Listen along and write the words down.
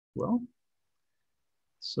well.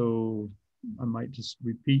 So I might just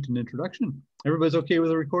repeat an introduction. Everybody's okay with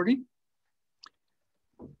the recording?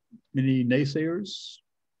 Any naysayers?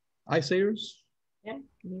 Eyesayers? Yeah.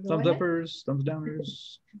 Thumbs uppers, thumbs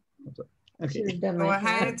downers? Thumbs up. Okay. Go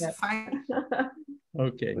ahead. Fine.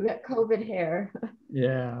 Okay. We got COVID hair.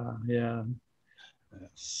 Yeah, yeah.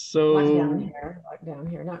 So lockdown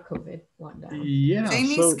here, not COVID, lockdown. Yeah.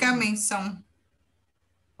 Jamie's coming soon.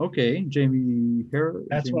 Okay, Jamie hair.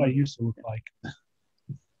 That's Jamie. what I used to look like.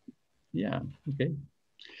 Yeah. Okay.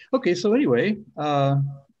 Okay. So anyway, I'm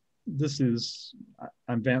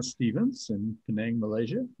Vance Stevens in Penang,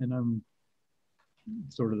 Malaysia, and I'm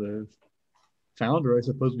sort of the founder, I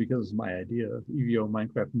suppose, because it's my idea of EVO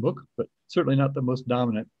Minecraft MOOC, but certainly not the most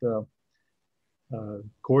dominant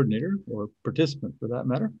coordinator or participant for that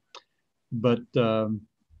matter. But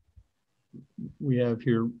we have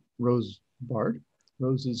here Rose Bard.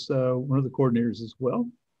 Rose is one of the coordinators as well.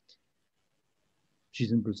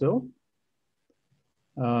 She's in Brazil.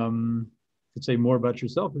 Could say more about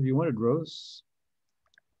yourself if you wanted, Rose.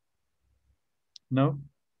 No?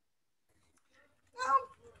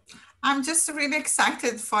 I'm just really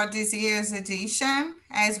excited for this year's edition,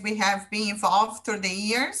 as we have been involved through the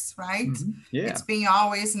years, right? Mm-hmm. Yeah. It's been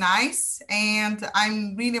always nice. And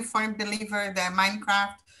I'm really a firm believer that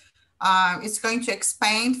Minecraft is going to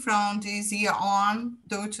expand from this year on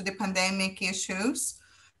due to the pandemic issues.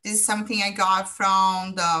 This is something I got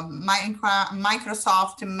from the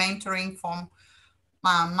Microsoft mentoring from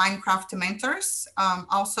Minecraft mentors.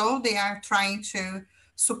 Also, they are trying to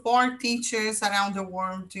support teachers around the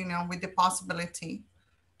world, you know, with the possibility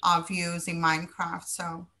of using Minecraft.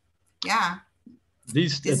 So, yeah,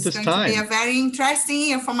 this is going to be a very interesting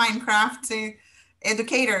year for Minecraft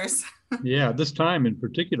educators. Yeah, this time in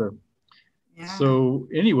particular. Yeah. So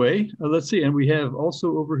anyway, let's see. And we have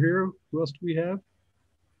also over here, who else do we have?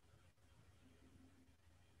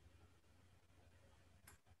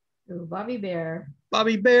 Ooh, Bobby Bear.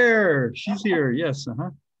 Bobby Bear, she's here. Yes.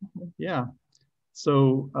 Yeah.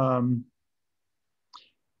 So,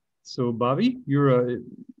 so Bobby, you're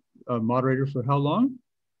a moderator for how long?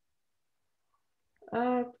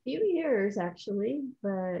 A few years actually,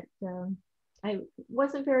 but I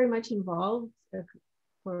wasn't very much involved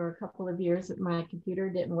for a couple of years. My computer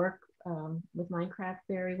didn't work with Minecraft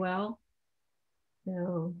very well.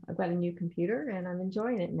 So I've got a new computer and I'm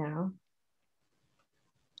enjoying it now.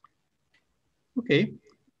 Okay.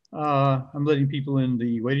 I'm letting people in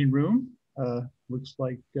the waiting room. Looks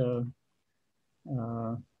like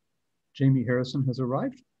Jamie Harrison has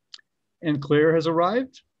arrived and Claire has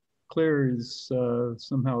arrived. Claire is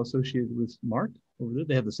somehow associated with Mark over there.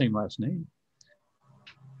 They have the same last name.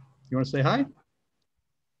 You want to say hi?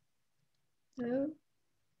 Hello.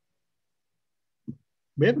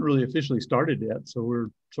 We haven't really officially started yet, so we're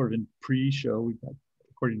sort of in pre-show. We've got,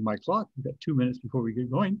 according to my clock, we've got 2 minutes before we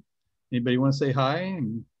get going. Anybody want to say hi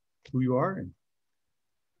and who you are? And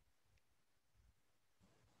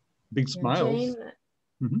big smiles.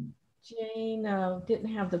 Jane didn't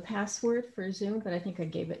have the password for Zoom, but I think I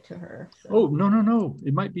gave it to her. So. Oh, no.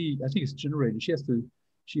 It might be, I think it's generated. She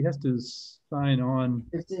has to sign on.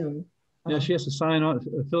 For Zoom. Yeah, she has to sign on,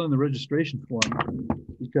 fill in the registration form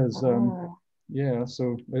because, yeah,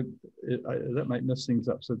 so that might mess things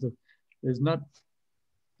up. So there's not,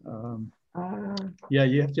 yeah,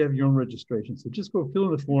 you have to have your own registration. So just go fill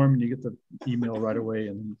in the form and you get the email right away.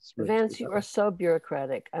 And Vance, you are so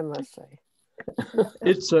bureaucratic, I must say.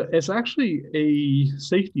 It's actually a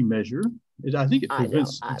safety measure. I think it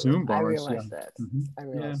prevents Zoom bars. I realize that. I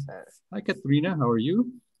realize that. Hi, Katrina. How are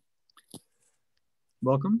you?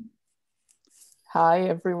 Welcome. Hi,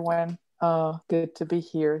 everyone. Good to be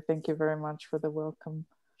here. Thank you very much for the welcome.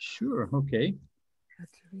 Sure. Okay.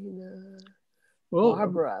 Katrina. Well,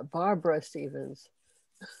 Barbara Stevens.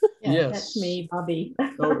 Yeah, yes. That's me, Bobby.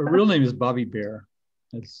 Oh, her real name is Bobby Bear.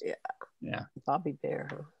 Yeah. Bobby Bear.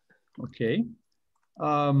 Okay.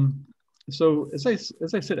 So as I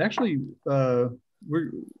said, actually,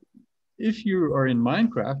 if you are in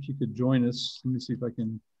Minecraft, you could join us. Let me see if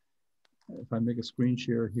I make a screen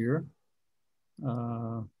share here.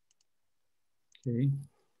 Okay,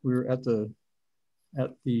 we're at the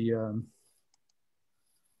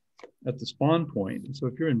spawn point. So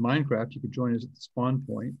if you're in Minecraft, you could join us at the spawn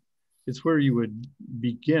point. It's where you would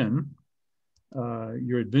begin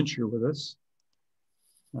your adventure with us.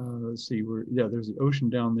 Let's see, there's the ocean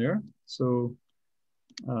down there. So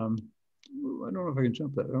I don't know if I can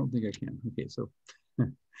jump that. I don't think I can. Okay, so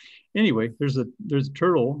anyway, there's a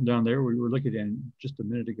turtle down there we were looking at just a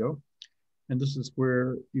minute ago. And this is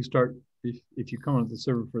where you start, if you come onto the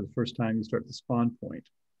server for the first time, you start the spawn point.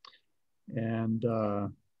 And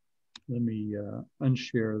let me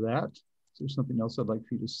unshare that. So there's something else I'd like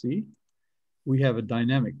for you to see. We have a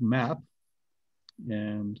dynamic map,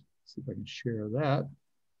 and see if I can share that.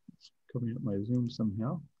 It's coming up my Zoom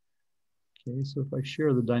somehow. Okay, so if I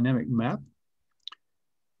share the dynamic map,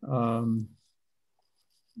 okay,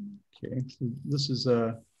 so this is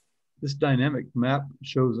this dynamic map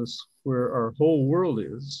shows us where our whole world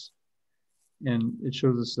is, and it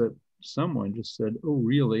shows us that someone just said, "Oh,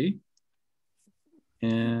 really?"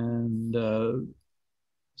 And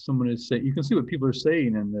someone is saying, you can see what people are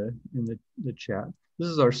saying in the chat. This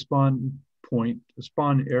is our spawn point, the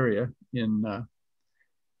spawn area in.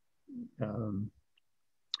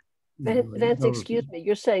 Vance, excuse me,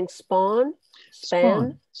 you're saying spawn?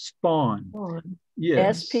 Spawn.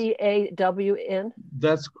 Yes. SPAWN?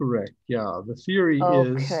 That's correct. Yeah. The theory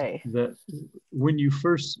is that when you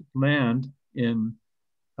first land in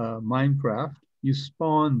Minecraft, you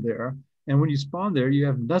spawn there. And when you spawn there, you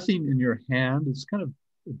have nothing in your hand. It's kind of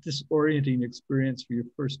a disorienting experience for your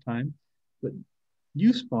first time. But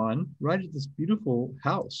you spawn right at this beautiful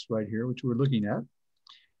house right here, which we're looking at.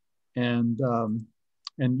 And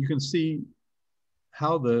you can see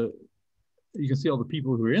how you can see all the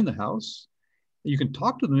people who are in the house. You can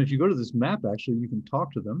talk to them. If you go to this map, actually, you can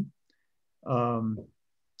talk to them.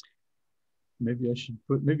 Maybe I should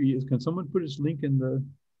can someone put his link in the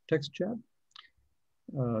text chat?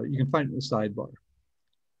 You can find it in the sidebar.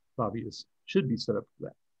 Bobby should be set up for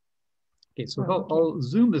that. Okay, so I'll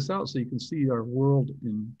zoom this out so you can see our world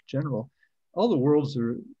in general. All the worlds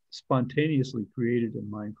are spontaneously created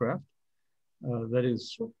in Minecraft. That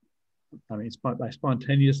is, I mean, by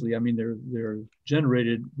spontaneously, I mean they're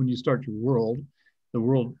generated when you start your world. The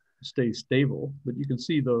world stays stable, but you can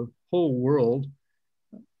see the whole world,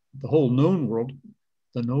 the whole known world.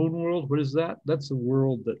 The known world, what is that? That's a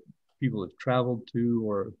world that people have traveled to,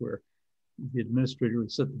 or where the administrator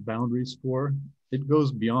would set the boundaries for. It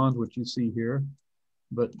goes beyond what you see here,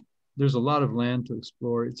 but there's a lot of land to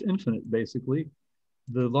explore. It's infinite, basically.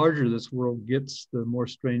 The larger this world gets, the more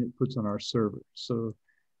strain it puts on our server. So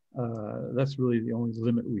that's really the only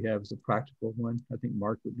limit we have, is a practical one. I think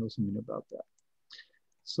Mark would know something about that.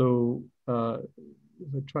 So if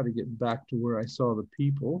I try to get back to where I saw the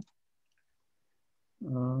people,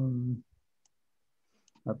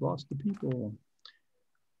 I've lost the people.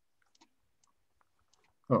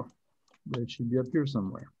 Oh, they should be up here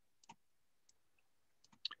somewhere.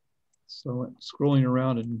 So I went scrolling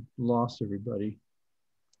around and lost everybody.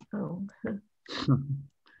 Oh.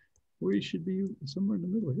 We should be somewhere in the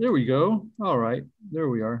middle. There we go. All right, there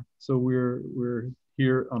we are. So we're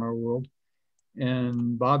here on our world,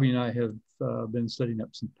 and Bobby and I have been setting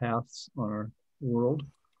up some paths on our world,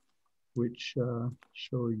 which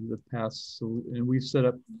show you the paths. So, and we've set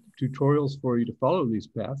up tutorials for you to follow these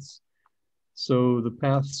paths. So the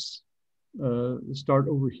paths start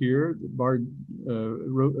over here.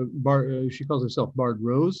 She calls herself Bard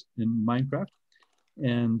Rose in Minecraft.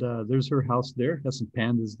 And there's her house there, has some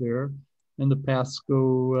pandas there. And the paths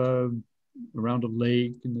go around a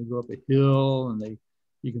lake, and they go up a hill, and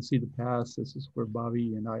you can see the paths. This is where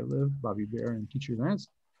Bobby and I live, Bobby Bear and Teacher Vance.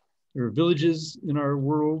 There are villages in our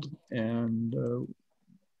world, and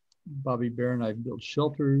Bobby Bear and I built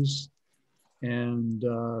shelters, and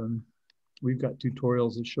we've got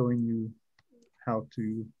tutorials that showing you how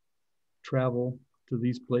to travel to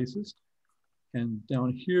these places. And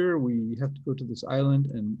down here, we have to go to this island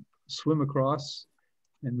and swim across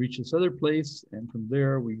and reach this other place. And from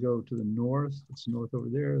there, we go to the north. It's north over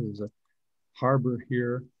there. There's a harbor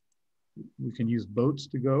here. We can use boats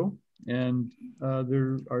to go. And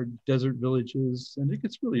there are desert villages, and it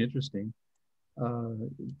gets really interesting.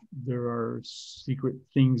 There are secret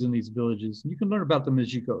things in these villages, and you can learn about them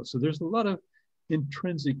as you go. So there's a lot of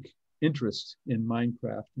intrinsic interest in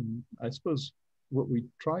Minecraft. And I suppose what we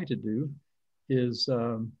try to do is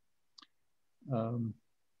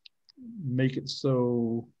make it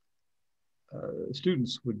so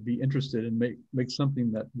students would be interested and make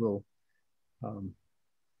something that will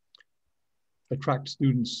attract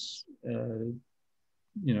students. You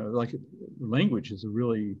know, like language is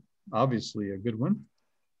obviously a good one.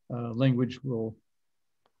 Language will,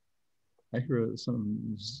 I hear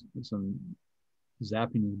some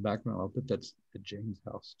zapping in the background. I'll bet that's at Jane's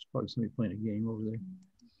house. It's probably somebody playing a game over there.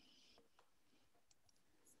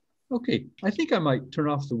 Okay, I think I might turn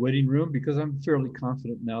off the waiting room because I'm fairly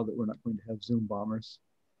confident now that we're not going to have Zoom bombers.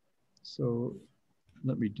 So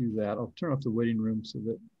let me do that. I'll turn off the waiting room so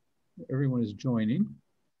that everyone is joining.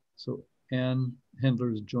 So Ann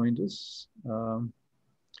Hendler has joined us. And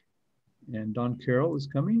Don Carroll is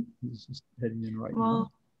coming. He's just heading in right now.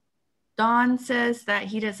 Don says that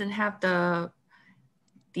he doesn't have the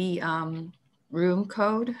the room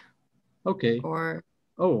code Okay. or?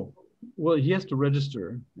 Oh, well, he has to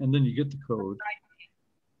register and then you get the code.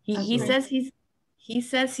 He says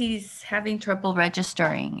he's having trouble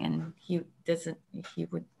registering and he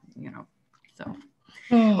would, so.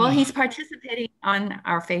 Well, he's participating on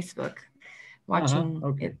our Facebook, watching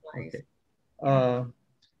it live. Okay.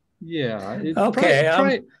 Yeah.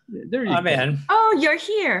 Okay. There you I'm go. in. Oh, you're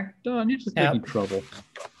here. Don, you're just making trouble.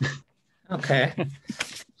 Okay.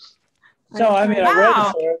 So I mean, Wow.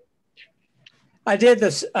 I registered. I did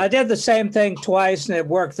this. I did the same thing twice, and it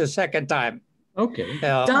worked the second time. Okay.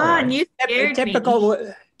 Don, you scared typical,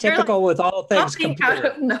 me. Typical with all things Popping computer.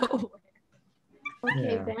 out of nowhere.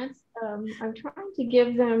 Okay, Yeah. Vance, I'm trying to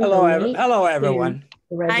give them Hello, the link hello, to everyone.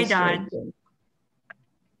 the Hi, Don. registration.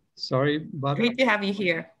 Sorry, Bobby. Great to have you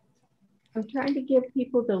here. I'm trying to give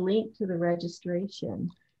people the link to the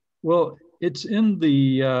registration. Well, it's in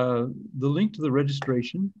the link to the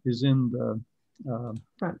registration is in the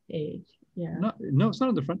Front page, yeah. no, it's not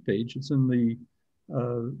on the front page. It's in the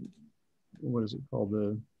what is it called,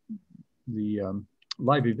 the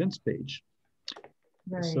live events page.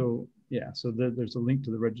 Right. So yeah, so there's a link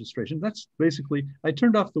to the registration. That's basically, I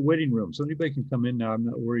turned off the waiting room, so anybody can come in now. I'm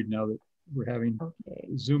not worried now that we're having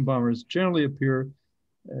Zoom bombers generally appear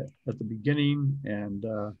at the beginning, and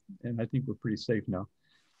I think we're pretty safe now.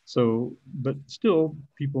 So, but still,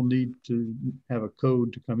 people need to have a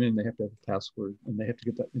code to come in. They have to have a password, and they have to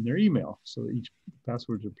get that in their email. So each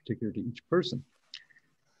passwords are particular to each person.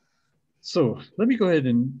 So let me go ahead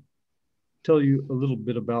and tell you a little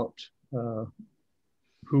bit about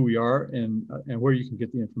who we are and where you can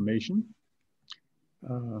get the information.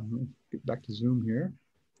 Get back to Zoom here.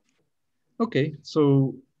 Okay,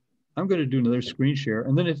 so I'm going to do another screen share.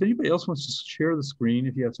 And then if anybody else wants to share the screen,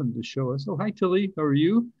 if you have something to show us. Oh, hi, Tilly. How are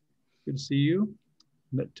you? Good to see you.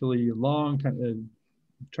 Met Tilly a long time,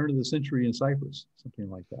 turn of the century in Cyprus, something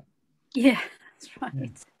like that. Yeah, that's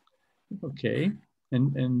right. Yeah. Okay.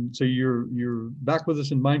 And so you're back with us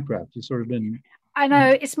in Minecraft. You've sort of been... I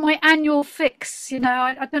know, it's my annual fix. You know,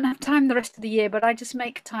 I don't have time the rest of the year, but I just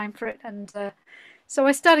make time for it. And so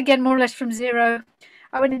I start again more or less from zero.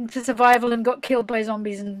 I went into survival and got killed by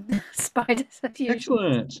zombies and spiders as usual.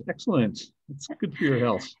 Excellent, excellent. It's good for your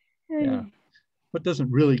health. Yeah. What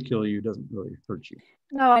doesn't really kill you doesn't really hurt you.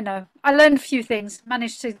 No, I know. I learned a few things.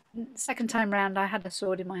 Managed to, second time round, I had a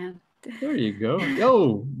sword in my hand. There you go.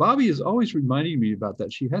 Oh, Bobby is always reminding me about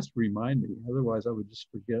that. She has to remind me. Otherwise, I would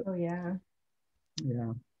just forget. Oh, yeah.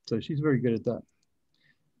 Yeah. So she's very good at that.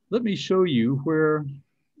 Let me show you where,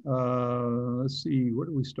 let's see, where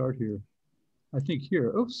do we start here? I think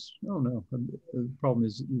here. Oops. Oh, no. The problem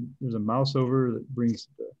is there's a mouse over that brings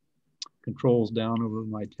the controls down over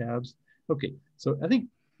my tabs. Okay. So I think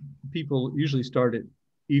people usually start at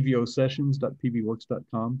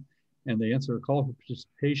evosessions.pbworks.com and they answer a call for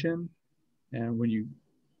participation. And when you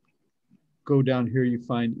go down here, you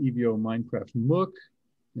find EVO Minecraft MOOC.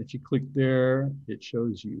 And if you click there, it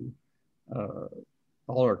shows you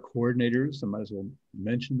all our coordinators. I might as well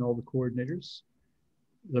mention all the coordinators.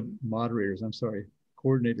 The moderators, I'm sorry,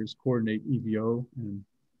 coordinators coordinate EVO, and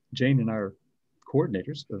Jane and I are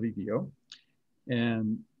coordinators of EVO.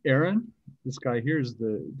 And Aaron, this guy here is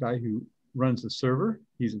the guy who runs the server.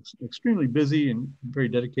 He's extremely busy and very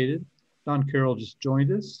dedicated. Don Carroll just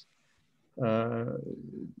joined us.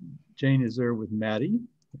 Jane is there with Maddie,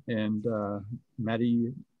 and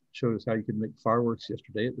Maddie showed us how you could make fireworks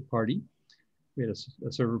yesterday at the party. We had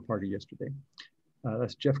a server party yesterday.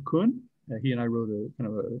 That's Jeff Kuhn. He and I wrote a kind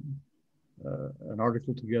of an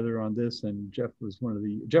article together on this, and Jeff was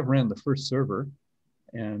Jeff ran the first server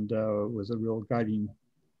and was a real guiding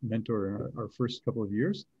mentor in our first couple of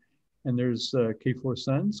years. And there's K4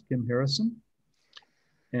 Sons, Kim Harrison.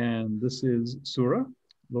 And this is Sura,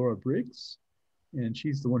 Laura Briggs. And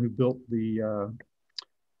she's the one who built the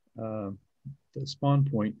spawn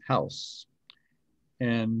point house.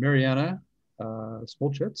 And Mariana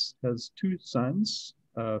Smolchets has two sons,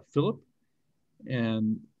 Philip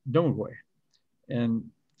and Domagoy. And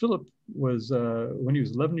Philip was, when he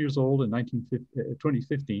was 11 years old in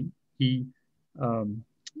 2015, he,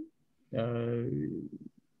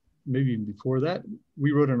 maybe even before that,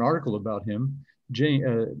 we wrote an article about him.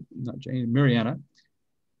 Mariana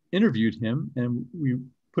interviewed him, and we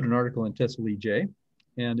put an article in Tessa Lee J,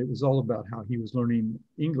 and it was all about how he was learning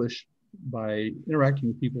English by interacting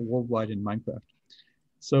with people worldwide in Minecraft.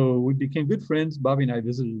 So we became good friends. Bobby and I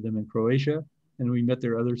visited them in Croatia, and we met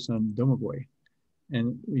their other son, Domagoy.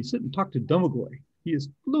 And we sit and talk to Domagoy. He is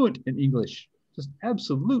fluent in English, just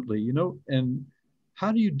absolutely, you know, and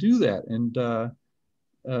how do you do that? And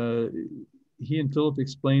he and Philip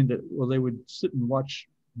explained that, well, they would sit and watch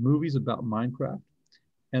movies about Minecraft,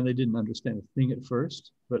 and they didn't understand a thing at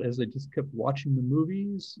first. But as they just kept watching the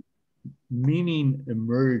movies, meaning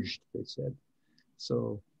emerged, they said.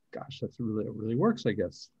 So, gosh, it really works, I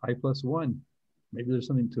guess. I+1, maybe there's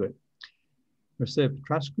something to it. Mircea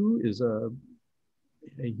Petrascu is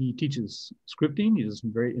he teaches scripting. He does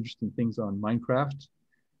some very interesting things on Minecraft.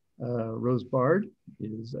 Rose Bard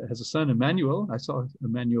has a son, Emmanuel. I saw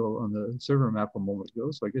Emmanuel on the server map a moment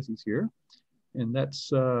ago, so I guess he's here. And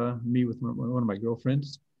that's me with one of my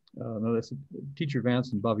girlfriends. No, that's Teacher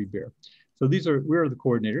Vance and Bobby Bear. So we're the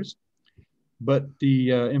coordinators. But the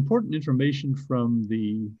important information from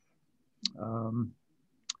the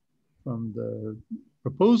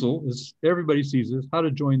proposal is everybody sees this, how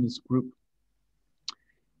to join this group.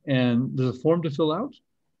 And there's a form to fill out.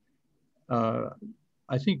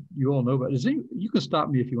 I think you all know about it. You can stop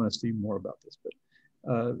me if you want to see more about this, but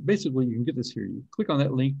basically you can get this here. You click on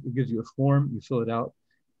that link, it gives you a form, you fill it out,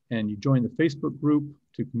 and you join the Facebook group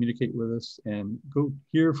to communicate with us and go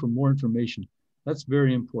here for more information. That's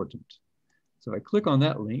very important. So I click on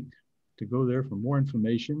that link to go there for more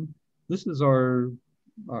information. This is our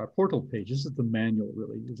portal page. This is the manual,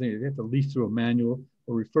 really. You have to leaf through a manual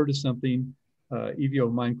or refer to something. EVO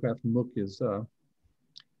Minecraft MOOC is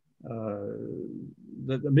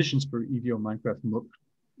the missions for EVO Minecraft MOOC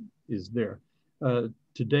is there.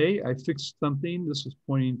 Today I fixed something. This was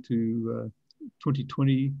pointing to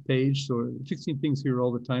 2020 page, so fixing things here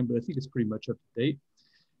all the time, but I think it's pretty much up to date.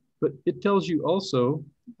 But it tells you also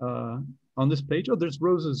on this page, oh, there's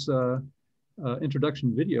Rose's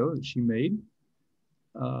introduction video that she made.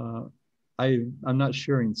 I'm not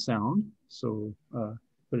sharing sound, so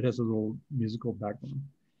but it has a little musical background.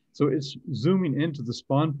 So it's zooming into the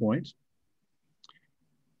spawn point.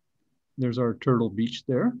 There's our Turtle Beach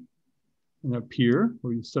there, and up here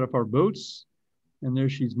where we set up our boats, and there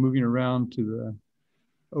she's moving around to the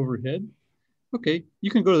overhead. Okay, you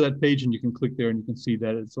can go to that page and you can click there and you can see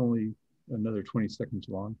that it's only another 20 seconds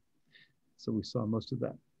long. So we saw most of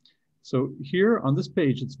that. So here on this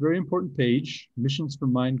page, it's a very important page,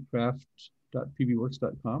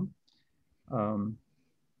 missionsforminecraft.pbworks.com.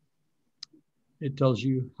 It tells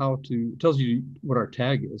you what our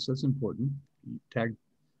tag is. That's important. You tag,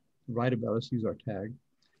 write about us, use our tag.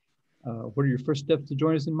 What are your first steps to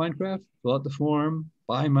join us in Minecraft? Fill out the form,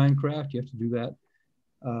 buy Minecraft, you have to do that.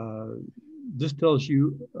 This tells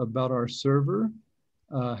you about our server,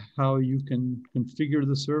 how you can configure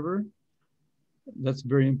the server. That's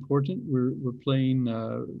very important. We're playing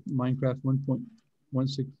Minecraft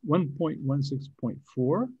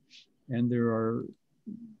 1.16.4, and there are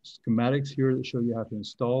schematics here that show you how to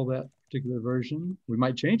install that particular version. We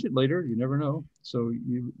might change it later, you never know. So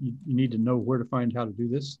you need to know where to find how to do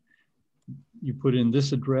this. You put in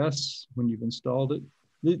this address when you've installed it.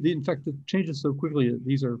 In fact, it changes so quickly that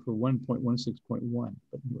these are for 1.16.1,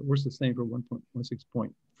 but we're the same for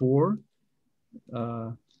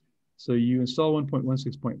 1.16.4. So you install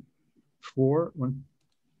 1.16.4,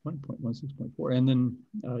 1.16.4, and then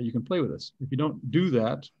you can play with us. If you don't do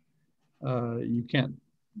that, you can't,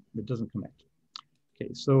 it doesn't connect.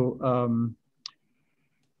 Okay, so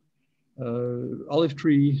Olive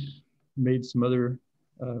Tree made some other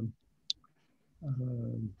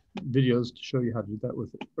videos to show you how to do that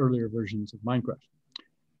with earlier versions of Minecraft.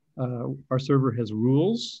 Our server has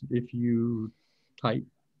rules. If you type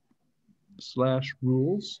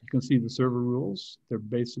 /rules, you can see the server rules. They're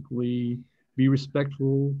basically be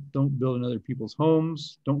respectful, don't build in other people's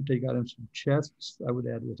homes, don't take items from chests, I would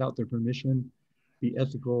add without their permission, be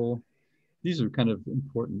ethical. These are kind of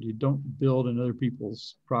important. You don't build in other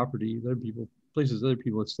people's property, places other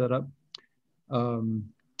people have set up.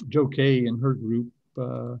 Joe Kay and her group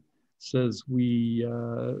says we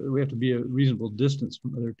have to be a reasonable distance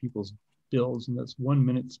from other people's builds, and that's 1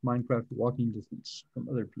 minute's Minecraft walking distance from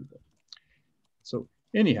other people. So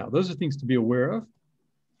anyhow, those are things to be aware of.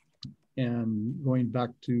 And going back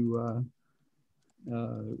to,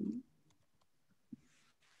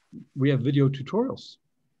 we have video tutorials.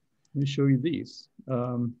 Let me show you these.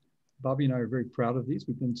 Bobby and I are very proud of these.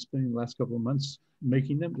 We've been spending the last couple of months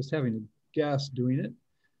making them, just having a gas doing it.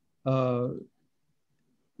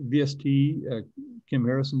 VST, Kim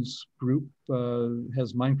Harrison's group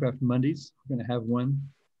has Minecraft Mondays. We're going to have one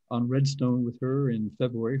on Redstone with her in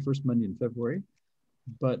February, first Monday in February.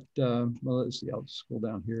 But well, let's see, I'll scroll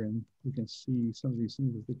down here and we can see some of these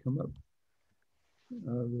things as they come up.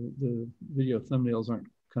 The video thumbnails aren't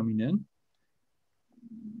coming in.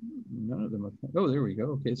 None of them are. Oh, there we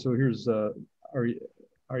go. Okay, so here's Ari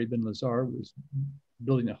Ben Lazar was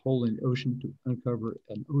building a hole in the ocean to uncover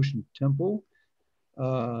an ocean temple.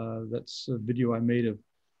 That's a video I made of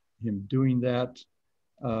him doing that.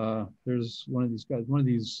 There's one of these guys, one of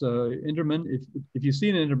these Endermen. If you see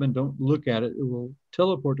an Enderman, don't look at it. It will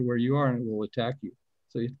teleport to where you are and it will attack you.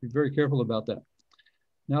 So you have to be very careful about that.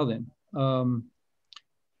 Now then,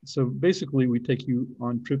 so basically we take you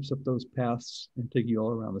on trips up those paths and take you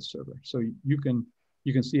all around the server. So you can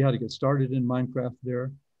see how to get started in Minecraft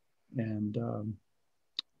there. And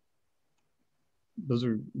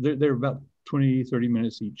they're about 20, 30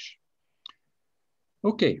 minutes each.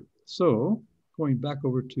 Okay, so going back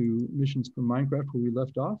over to missions for Minecraft where we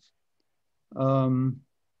left off.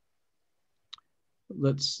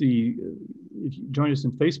 Let's see, if you join us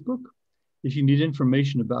in Facebook. If you need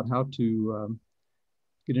information about how to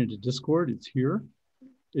get into Discord, it's here.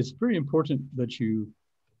 It's very important that you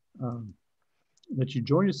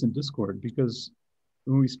join us in Discord, because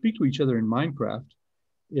when we speak to each other in Minecraft,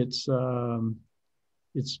 it's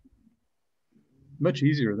much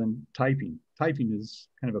easier than typing. Typing is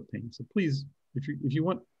kind of a pain. So please, if you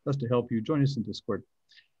want us to help you, join us in Discord.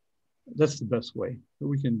 That's the best way. But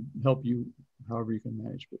we can help you however you can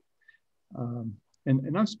manage it.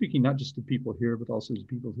 And I'm speaking not just to people here, but also to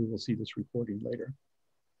people who will see this recording later.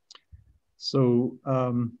 So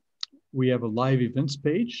we have a live events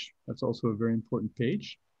page. That's also a very important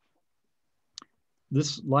page.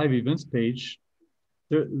 This live events page,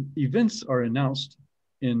 the events are announced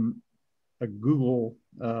in a Google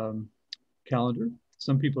calendar.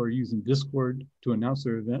 Some people are using Discord to announce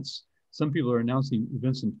their events. Some people are announcing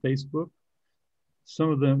events in Facebook.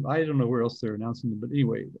 Some of them, I don't know where else they're announcing them, but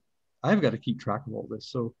anyway, I've got to keep track of all this.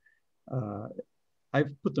 So I've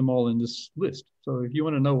put them all in this list. So if you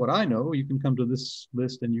want to know what I know, you can come to this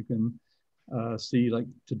list and you can see, like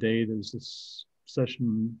today, there's this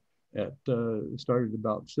session at started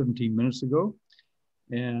about 17 minutes ago.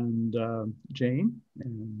 And Jane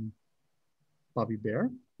and Bobby Bear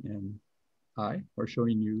and I are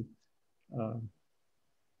showing you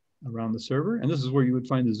around the server. And this is where you would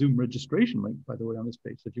find the Zoom registration link, by the way, on this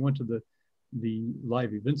page. So if you went to the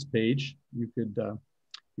live events page, you could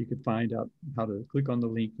find out how to click on the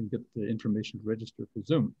link and get the information to register for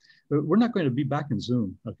Zoom. But we're not going to be back in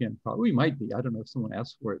Zoom again. Probably might be. I don't know if someone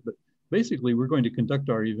asks for it, but basically we're going to conduct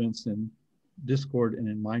our events in Discord and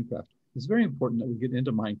in Minecraft. It's very important that we get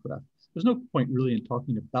into Minecraft. There's no point really in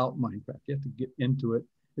talking about Minecraft. You have to get into it.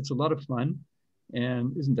 It's a lot of fun.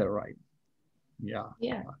 And isn't that right? Yeah.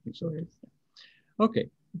 Yeah. I think so. Okay.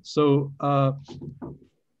 So what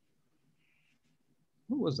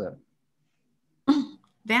was that?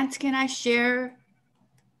 Vance, can I share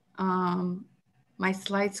my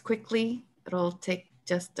slides quickly? It'll take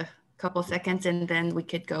just a couple seconds and then we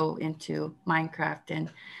could go into Minecraft.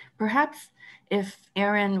 And perhaps if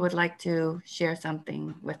Aaron would like to share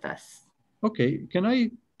something with us. Okay, can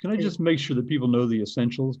I just make sure that people know the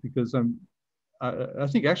essentials, because I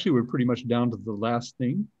think actually we're pretty much down to the last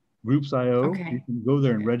thing, Groups.io. Okay. You can go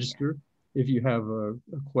there and register if you have a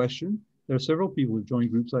question. There are several people who've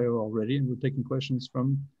joined Groups.io already, and we're taking questions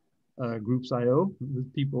from Groups.io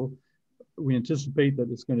with people. We anticipate that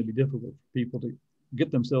it's going to be difficult for people to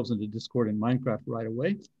get themselves into Discord and Minecraft right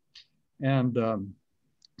away. And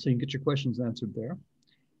so you can get your questions answered there.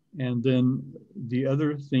 And then the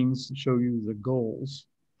other things show you the goals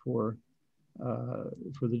for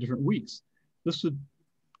the different weeks. This would,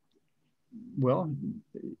 well,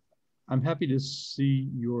 I'm happy to see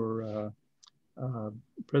your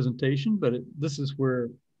presentation, but this is where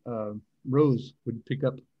Rose would pick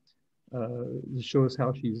up to show us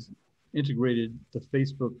how she's integrated the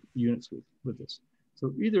Facebook units with this.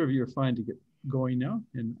 So either of you are fine to get going now,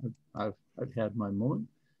 and I've had my moment.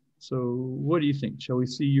 So what do you think? Shall we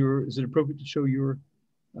see is it appropriate to show your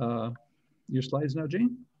slides now,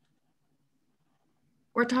 Jane?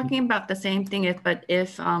 We're talking about the same thing, but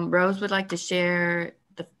if Rose would like to share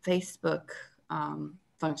the Facebook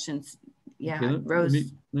functions, yeah, okay, Rose, let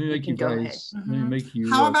me make you guys. Let me make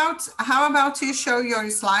you. How about you show your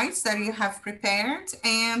slides that you have prepared,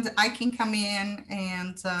 and I can come in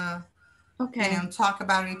and okay, talk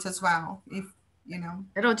about it as well. If you know,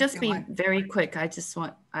 it'll just be very quick. I just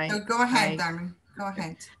want So go ahead, Darren. Go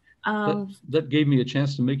ahead. That gave me a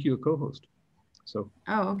chance to make you a co-host. So.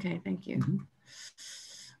 Oh, okay, thank you. Mm-hmm.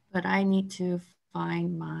 But I need to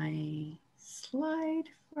find my slide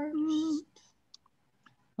first.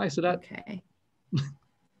 Hi, Sadat. Okay.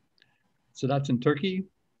 Sadat's in Turkey.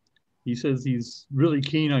 He says he's really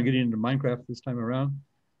keen on getting into Minecraft this time around.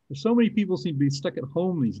 There's so many people seem to be stuck at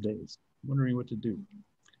home these days, wondering what to do.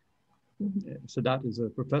 Sadat is a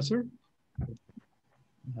professor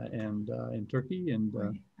and in Turkey, and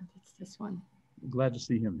it's this one. Glad to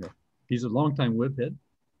see him here. He's a longtime webhead.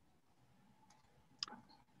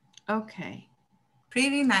 Okay.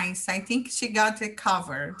 Pretty nice. I think she got it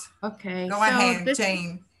covered. Okay. Go so ahead,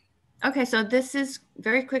 Jane. Okay, so this is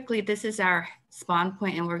very quickly, this is our spawn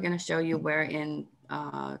point, and we're going to show you where in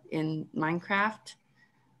Minecraft,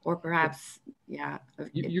 or perhaps, yeah.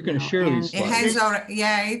 You're going to share these It slides. has already,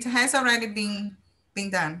 yeah, it has already been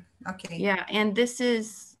done. Okay. Yeah, and this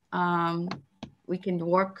is, we can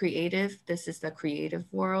warp creative. This is the creative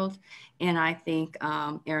world. And I think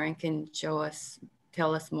Erin can tell us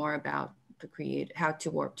more about how to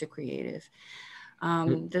warp to creative.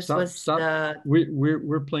 We're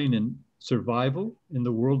playing in survival in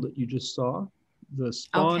the world that you just saw. The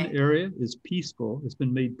spawn area is peaceful. It's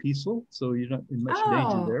been made peaceful, so you're not in much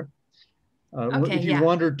danger there. If you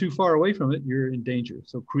wander too far away from it, you're in danger.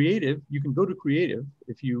 So creative, you can go to creative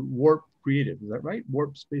if you warp creative. Is that right?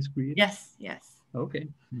 Warp space creative? Yes, yes. Okay.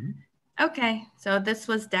 Mm-hmm. Okay, so this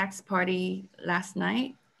was Dak's party last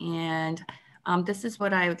night, and this is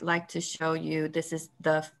what I would like to show you. This is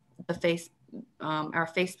our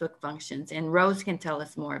Facebook functions, and Rose can tell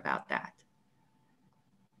us more about that.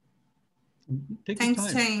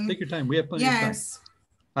 Thanks, Jane. Take your time. We have plenty of time.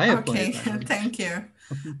 I have plenty of time. Okay, thank you.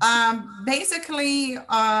 Basically,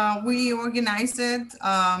 we organized the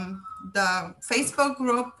Facebook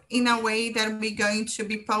group in a way that we're going to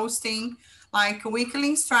be posting like weekly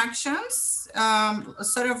instructions,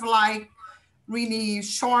 sort of like really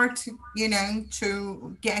short, you know,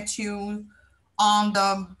 to get you on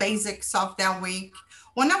the basics of that week.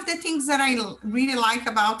 One of the things that I really like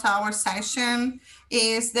about our session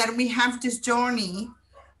is that we have this journey.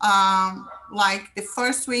 Like the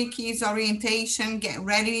first week is orientation, get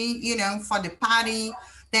ready, you know, for the party.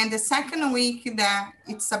 Then the second week that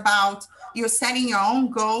it's about you're setting your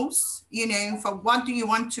own goals, you know, for what do you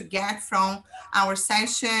want to get from our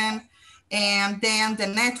session, and then the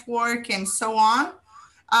network and so on.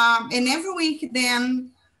 And every week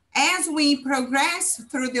then, as we progress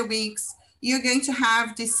through the weeks, you're going to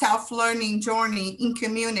have this self-learning journey in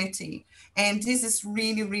community. And this is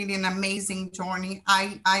really, really an amazing journey.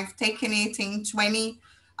 I've taken it in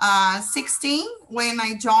 2016 when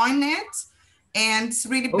I joined it. And it's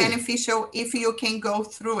really beneficial if you can go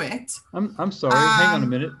through it. I'm sorry, hang on a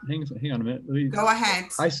minute. Hang on a minute. Go ahead.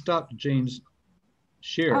 I stopped Jane's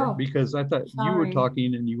share because I thought you were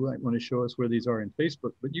talking and you might want to show us where these are in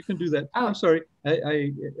Facebook, but you can do that. I'm sorry.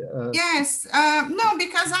 Yes, no,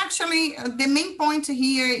 because actually the main point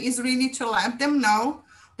here is really to let them know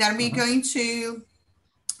that we're going to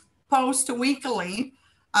post weekly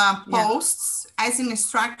posts as an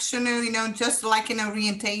instructional, you know, just like an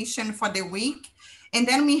orientation for the week. And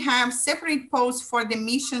then we have separate posts for the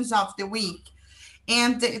missions of the week.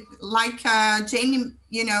 And like Jane,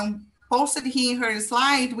 you know, posted here in her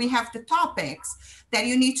slide, we have the topics that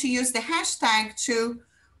you need to use the hashtag to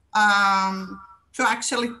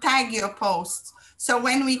actually tag your posts. So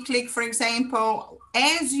when we click, for example,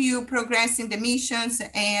 as you progress in the missions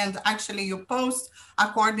and actually you post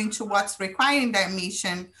according to what's required in that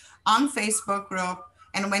mission on Facebook group,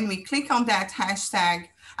 and when we click on that hashtag,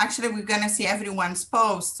 actually we're going to see everyone's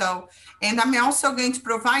post. So, and I'm also going to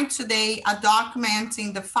provide today a document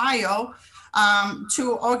in the file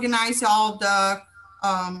to organize all the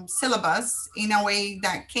syllabus in a way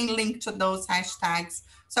that can link to those hashtags.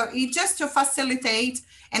 So it just to facilitate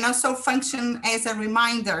and also function as a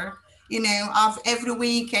reminder, you know, of every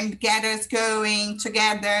week and get us going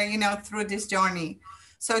together, you know, through this journey.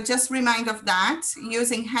 So just remind of that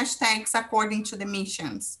using hashtags according to the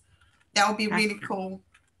missions. That would be really cool.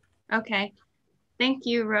 Okay. Thank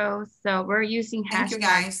you, Rose. So we're using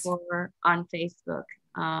hashtags on Facebook,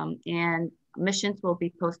 and missions will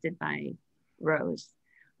be posted by Rose.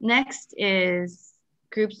 Next is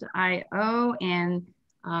Groups.io, and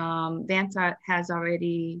Vanta has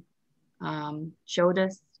already showed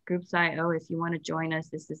us Groups.io. If you want to join us,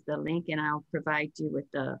 this is the link, and I'll provide you with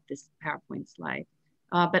this PowerPoint slide.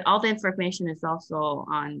 But all the information is also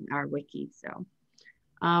on our wiki. So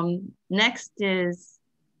next is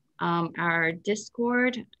our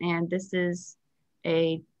Discord, and this is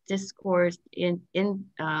a Discord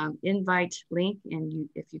invite link, and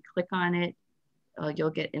if you click on it,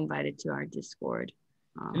 you'll get invited to our Discord.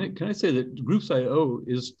 Can I say that Groups.io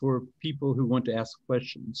is for people who want to ask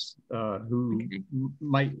questions, who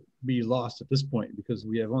might be lost at this point because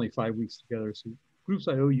we have only 5 weeks together. So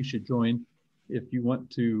Groups.io you should join if you want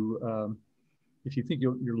to, if you think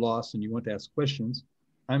you're lost and you want to ask questions.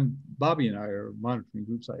 Bobby and I are monitoring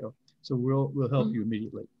Groups.io, so we'll help you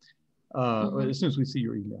immediately as soon as we see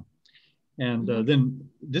your email. And then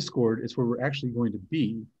Discord is where we're actually going to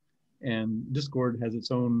be. And Discord has its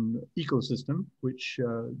own ecosystem, which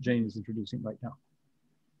Jane is introducing right now.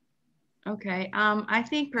 Okay. I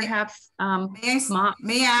think perhaps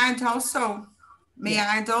may I add also? May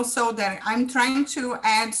I add also that I'm trying to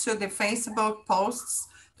add to the Facebook posts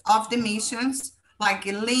of the missions, like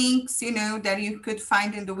links, you know, that you could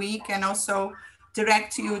find in the week, and also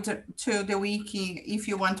direct you to the wiki if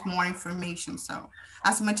you want more information. So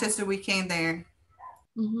as much as we can there.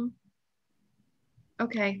 Mm-hmm.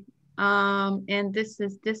 Okay. And this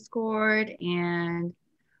is Discord, and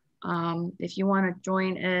if you want to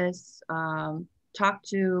join us, talk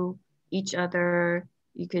to each other,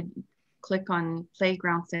 you could click on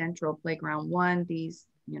Playground Central, Playground 1. These,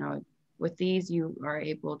 you know, with these, you are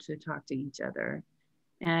able to talk to each other.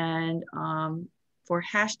 And for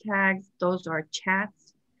hashtags, those are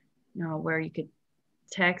chats, you know, where you could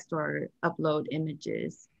text or upload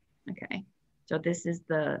images. Okay. So this is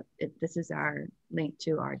our link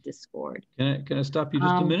to our Discord. Can I stop you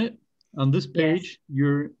just a minute? On this page, yes.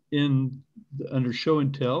 You're under show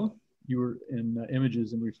and tell. You were in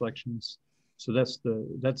images and reflections. So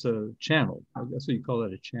that's a channel. That's what you call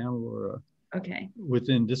that, a channel or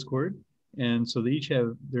within Discord. And so they each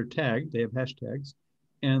have their tag. They have hashtags,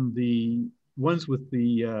 and the ones with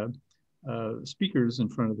the speakers in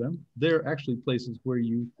front of them, they're actually places where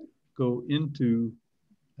you go into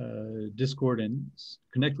Discord and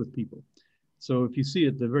connect with people. So if you see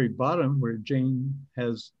at the very bottom where Jane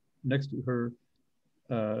has next to her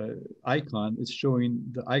icon, it's showing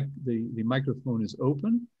the microphone is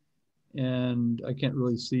open, and I can't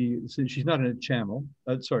really see. She's not in a channel.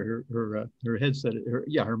 Sorry, her headset.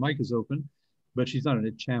 Her mic is open, but she's not in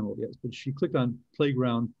a channel yet. But she clicked on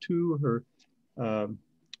Playground 2, her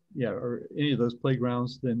or any of those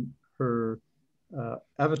playgrounds, then her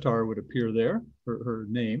avatar would appear there, her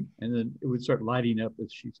name, and then it would start lighting up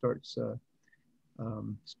as she starts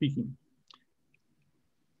speaking.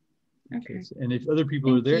 Okay. And if other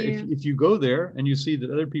people are there, if you go there and you see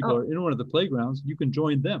that other people are in one of the playgrounds, you can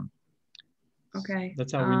join them. Okay.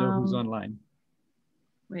 That's how we know who's online.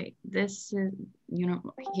 Wait, this is, you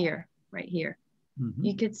know, here, right here. Mm-hmm.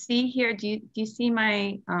 You could see here, do you see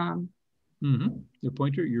my your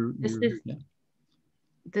pointer?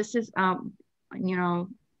 This is you know,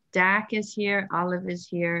 Dak is here, Olive is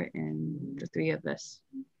here, and the three of us.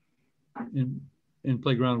 In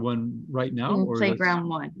Playground 1 right now? In Playground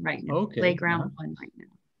 1 right now. Okay. Playground 1 right now.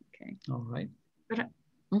 Okay. All right. But,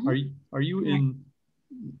 Are you in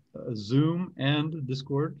Zoom and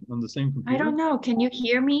Discord on the same computer? I don't know. Can you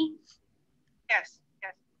hear me? Yes.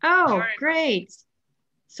 Yes. Oh, great.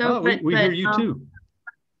 So, we hear you too.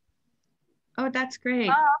 Oh, that's great.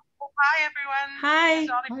 Hi, everyone. Hi.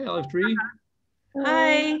 Hi, Olive Tree.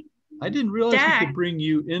 Hi. I didn't realize we could bring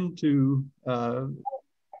you into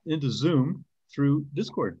Zoom through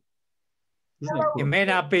Discord. Isn't that cool? You may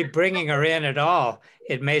not be bringing her in at all.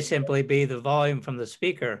 It may simply be the volume from the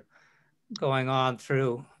speaker going on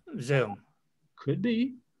through Zoom. Could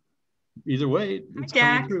be. Either way, it's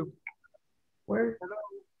coming through. Hello.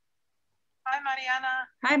 Hi, Mariana.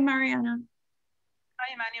 Hi, Mariana.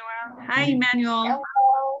 Hi, Emmanuel. Hi, Emmanuel. Hello.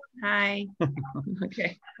 Hi.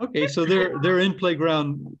 Okay. Okay, so they're in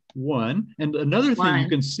Playground 1. And another thing you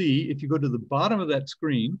can see, if you go to the bottom of that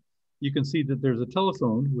screen, you can see that there's a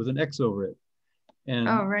telephone with an X over it. And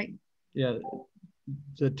right. Yeah,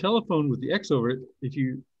 the telephone with the X over it,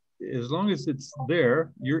 as long as it's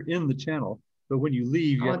there, you're in the channel. But when you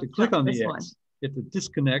leave, you have to click on the X. You have to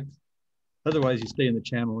disconnect. Otherwise, you stay in the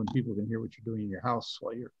channel and people can hear what you're doing in your house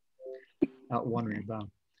while you're out wandering about.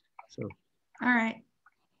 So. All right.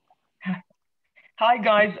 Hi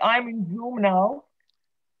guys, I'm in Zoom now.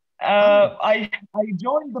 I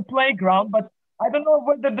joined the playground, but I don't know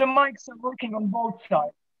whether the mics are working on both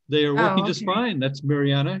sides. They are working just fine. That's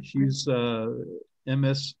Mariana. She's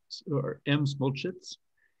MS or M Smolcic.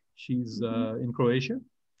 She's in Croatia.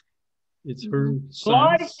 It's her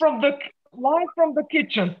live from the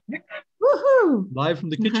kitchen. Woohoo! Live from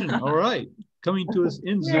the kitchen. All right, coming to us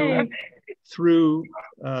in Zoom through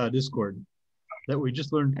Discord. That we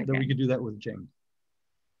just learned that we could do that with Jane.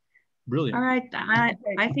 Brilliant. All right,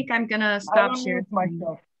 I think I'm gonna stop sharing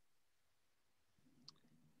myself.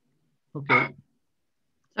 Okay.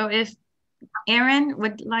 So if Aaron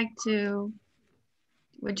would you like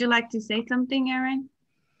to say something, Aaron?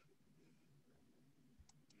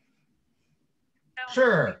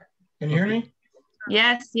 Sure. Can you hear me?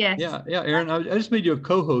 Yes, yes. Yeah, Aaron, I just made you a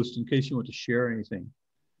co-host in case you want to share anything.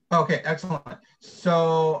 Okay, excellent.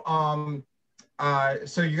 So,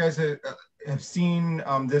 so you guys have seen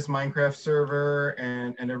this Minecraft server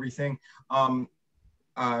and everything.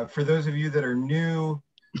 For those of you that are new,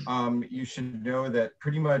 you should know that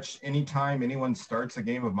pretty much anytime anyone starts a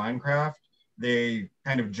game of Minecraft, they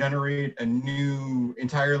kind of generate a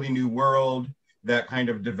entirely new world that kind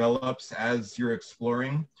of develops as you're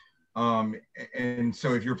exploring. And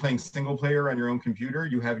so if you're playing single player on your own computer,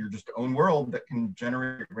 you have your just own world that can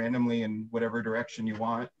generate randomly in whatever direction you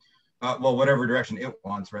want. Well, whatever direction it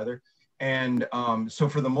wants, rather. And so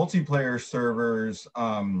for the multiplayer servers,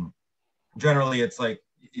 generally it's like,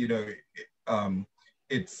 you know,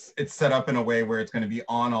 it's set up in a way where it's going to be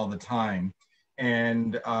on all the time.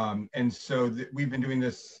 And so we've been doing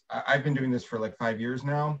this, I've been doing this for like 5 years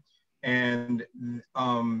now. And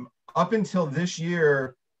up until this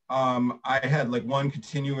year, I had like one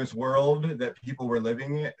continuous world that people were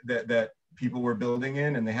living in, that people were building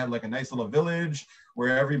in, and they had like a nice little village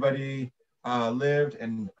where everybody lived.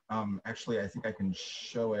 And actually, I think I can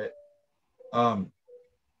show it. Well,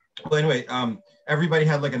 anyway, everybody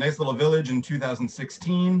had like a nice little village in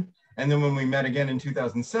 2016. And then when we met again in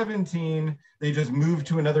 2017, they just moved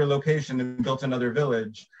to another location and built another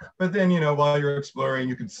village. But then, you know, while you're exploring,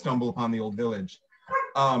 you could stumble upon the old village.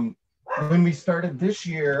 When we started this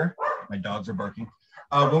year, my dogs are barking.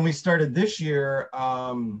 When we started this year,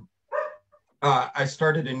 I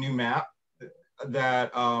started a new map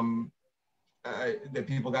that that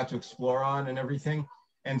people got to explore on and everything.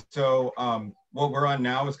 And so what we're on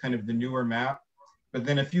now is kind of the newer map. But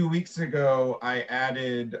then a few weeks ago, I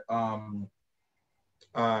added,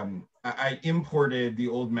 I imported the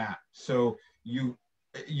old map. So you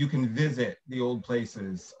can visit the old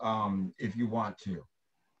places if you want to.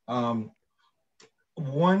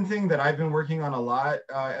 One thing that I've been working on a lot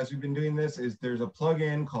as we've been doing this is there's a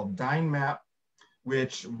plugin called DynMap,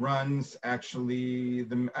 which runs actually,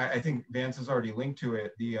 I think Vance has already linked to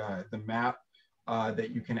it, the map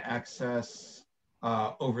that you can access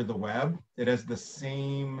over the web. It has the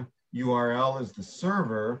same URL as the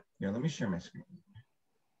server. Here, let me share my screen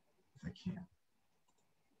if I can.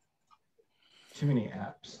 Too many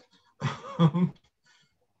apps.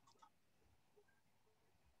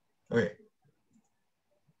 Okay.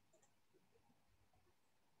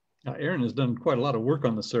 Now, Aaron has done quite a lot of work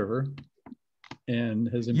on the server and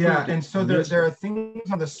has improved. Yeah, and so there are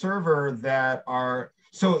things on the server that are,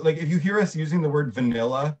 so like if you hear us using the word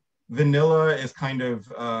vanilla, vanilla is kind of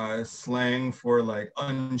slang for like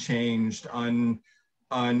unchanged,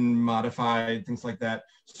 unmodified, things like that.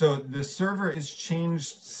 So the server is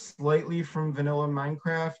changed slightly from vanilla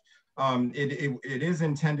Minecraft. It is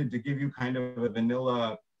intended to give you kind of a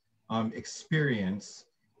vanilla experience.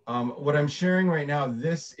 What I'm sharing right now,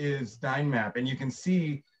 this is DynMap, and you can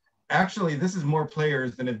see, actually, this is more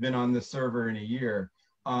players than have been on the server in a year.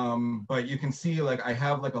 But you can see like I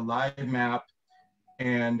have like a live map,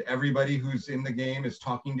 and everybody who's in the game is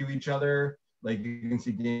talking to each other. Like you can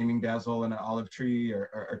see Gaming Dazzle and an Olive Tree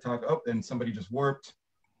are talking. Oh, and somebody just warped.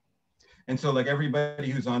 And so like everybody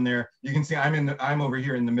who's on there, you can see I'm over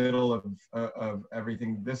here in the middle of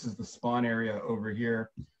everything. This is the spawn area over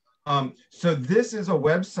here. So this is a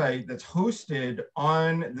website that's hosted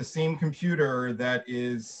on the same computer that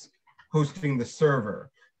is hosting the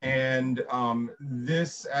server. And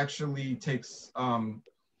this actually takes,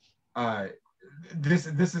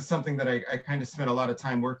 this is something that I kind of spent a lot of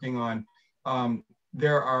time working on.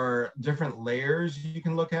 There are different layers you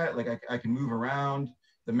can look at. Like I can move around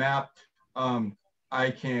the map.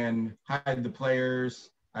 I can hide the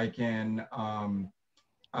players. I can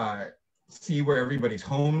see where everybody's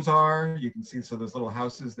homes are. You can see, so those little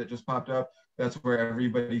houses that just popped up, that's where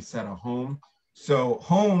everybody set a home. So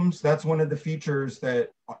homes, that's one of the features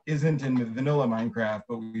that isn't in the vanilla Minecraft,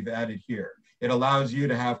 but we've added here. It allows you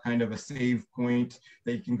to have kind of a save point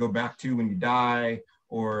that you can go back to when you die,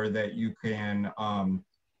 or that you can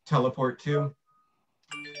teleport to.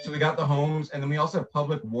 So we got the homes, and then we also have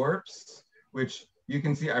public warps, which you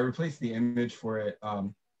can see, I replaced the image for it.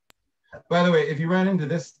 By the way, if you run into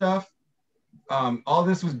this stuff, all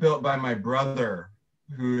this was built by my brother,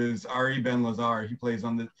 who is Ari Ben Lazar. He plays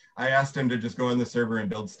on the, I asked him to just go on the server and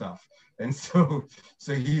build stuff. And so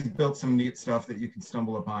he's built some neat stuff that you can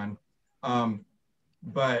stumble upon. Like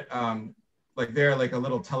there, like a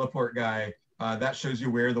little teleport guy, that shows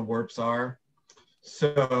you where the warps are.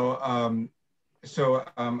 So,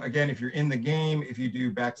 again, if you're in the game, if you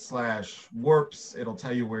do /warps, it'll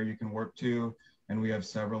tell you where you can warp to. And we have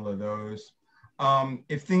several of those.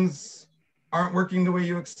 If things aren't working the way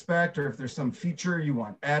you expect, or if there's some feature you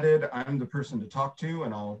want added, I'm the person to talk to,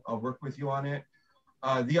 and I'll work with you on it.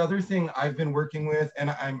 The other thing I've been working with, and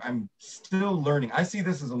I'm still learning, I see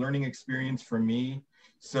this as a learning experience for me.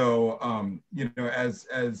 So, you know,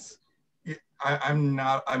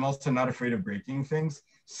 I'm also not afraid of breaking things.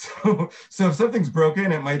 So if something's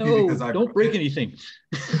broken, it might be because I don't break anything.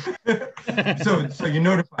 so you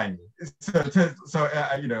notify me.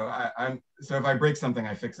 You know, so if I break something,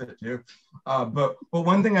 I fix it too. But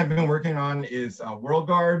one thing I've been working on is World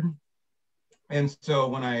Guard. And so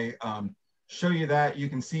when I show you that, you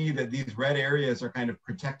can see that these red areas are kind of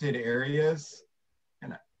protected areas.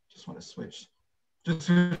 And I just want to switch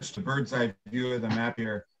to bird's eye view of the map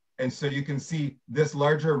here. And so you can see this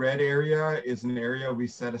larger red area is an area we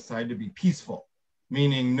set aside to be peaceful,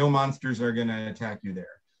 meaning no monsters are going to attack you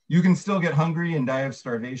there. You can still get hungry and die of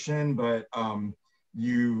starvation, but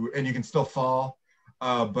you can still fall,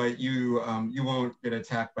 but you won't get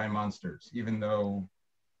attacked by monsters, even though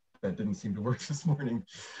that didn't seem to work this morning.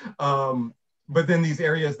 But then these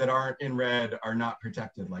areas that aren't in red are not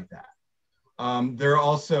protected like that. They're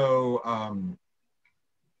also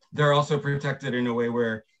protected in a way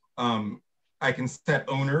where I can set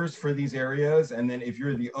owners for these areas, and then if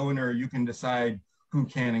you're the owner, you can decide who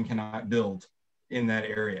can and cannot build in that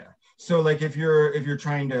area. So like if you're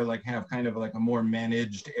trying to like have kind of like a more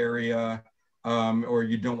managed area, or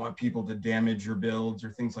you don't want people to damage your builds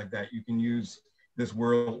or things like that, you can use this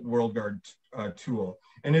World Guard tool.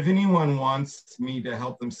 And if anyone wants me to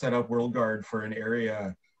help them set up World Guard for an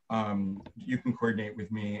area, you can coordinate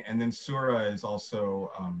with me. And then Sura is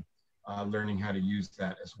also learning how to use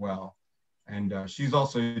that as well. And she's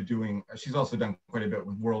also done quite a bit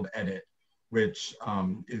with World Edit, which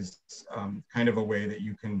is kind of a way that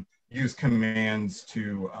you can use commands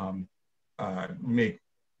to make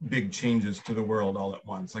big changes to the world all at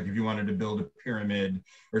once. Like if you wanted to build a pyramid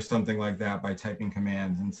or something like that by typing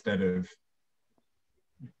commands instead of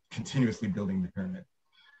continuously building the pyramid.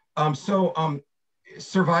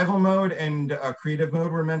 Survival mode and creative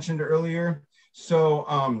mode were mentioned earlier.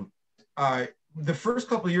 So the first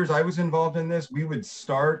couple of years I was involved in this, we would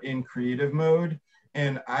start in creative mode.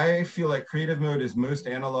 And I feel like creative mode is most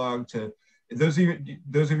analog to those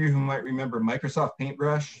of you who might remember Microsoft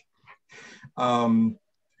Paintbrush,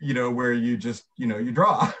 you know, where you just, you know, you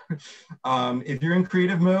draw. If you're in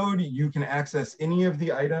creative mode, you can access any of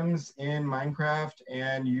the items in Minecraft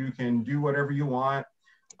and you can do whatever you want,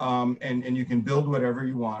 and you can build whatever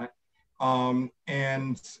you want.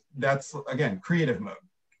 And that's, again, creative mode.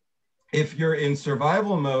 If you're in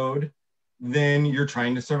survival mode, then you're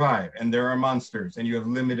trying to survive and there are monsters and you have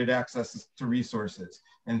limited access to resources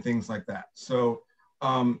and things like that. So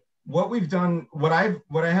what we've done, what I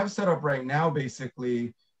have set up right now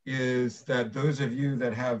basically is that those of you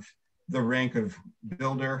that have the rank of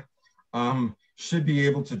builder should be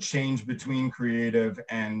able to change between creative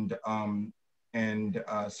and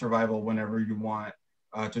survival whenever you want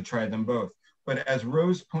to try them both. But as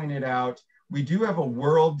Rose pointed out, we do have a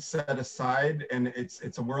world set aside, and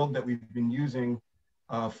it's a world that we've been using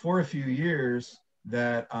for a few years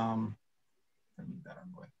that,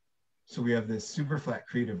 so we have this super flat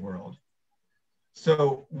creative world.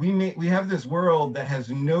 So we have this world that has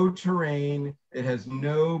no terrain, it has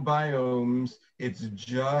no biomes, it's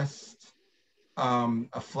just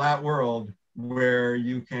a flat world where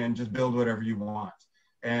you can just build whatever you want.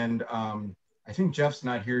 And I think Jeff's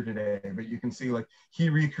not here today, but you can see like he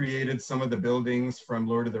recreated some of the buildings from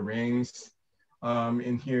Lord of the Rings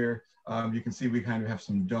in here. You can see we kind of have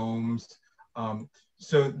some domes.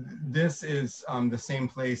 So this is the same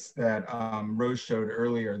place that Rose showed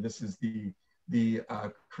earlier. This is the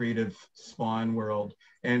creative spawn world.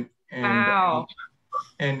 And wow.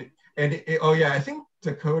 Oh yeah, I think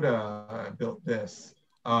Dakota built this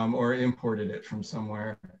or imported it from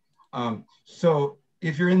somewhere. So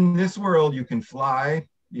if you're in this world, you can fly.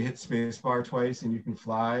 You hit spacebar twice and you can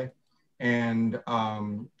fly, and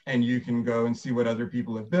you can go and see what other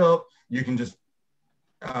people have built. You can just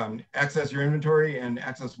access your inventory and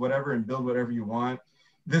access whatever and build whatever you want.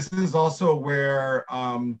 This is also where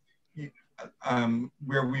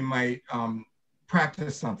we might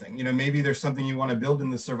practice something. You know, maybe there's something you want to build in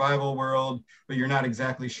the survival world, but you're not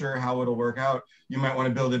exactly sure how it'll work out. You might want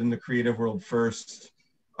to build it in the creative world first.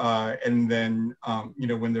 And then, you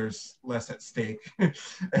know, when there's less at stake,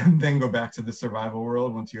 and then go back to the survival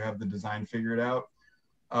world once you have the design figured out.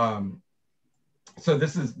 So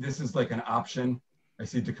this is like an option. I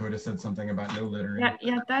see Dakota said something about no littering.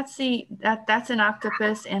 Yeah, that's an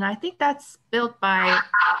octopus, and I think that's built by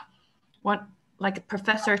like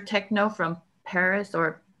Professor Techno from Paris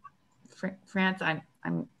or France.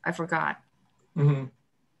 I forgot. Mm-hmm.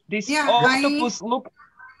 This octopus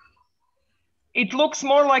it looks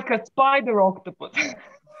more like a spider octopus.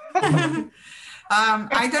 I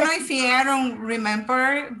don't know if Aaron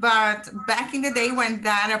remember, but back in the day when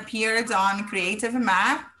that appeared on Creative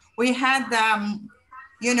Map, we had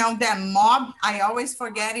you know, that mob, I always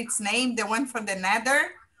forget its name, the one for the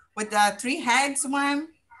nether with the 3 heads one.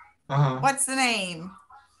 What's the name?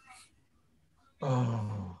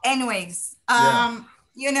 Oh. Anyways,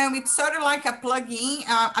 you know, it's sort of like a plugin.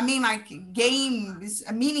 I mean, like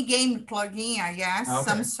a mini game plugin, I guess,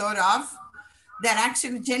 some sort of, that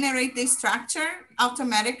actually generate the structure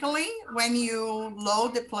automatically when you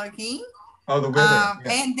load the plugin. Oh, the wither.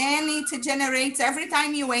 And then it generates, every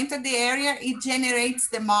time you enter the area, it generates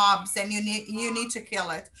the mobs and you need to kill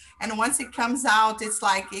it. And once it comes out, it's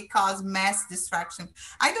like it causes mass destruction.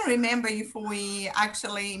 I don't remember if we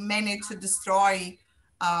actually managed to destroy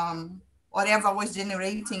whatever was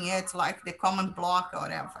generating it, like the command block or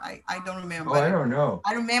whatever. I don't remember. Oh, I don't know.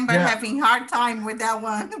 I remember having a hard time with that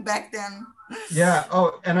one back then. Yeah.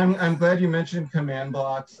 Oh, and I'm glad you mentioned command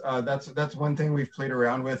blocks. That's one thing we've played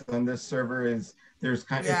around with on this server. Is there's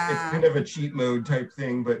kind of it's kind of a cheat mode type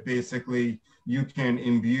thing, but basically you can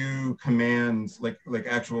imbue commands like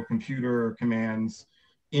actual computer commands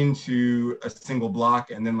into a single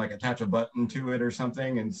block and then like attach a button to it or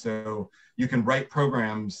something. And so you can write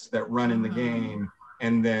programs that run in the game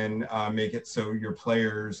and then make it so your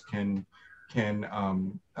players can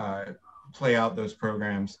play out those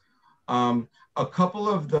programs. A couple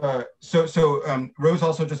of the, Rose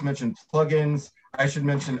also just mentioned plugins. I should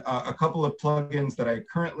mention a couple of plugins that I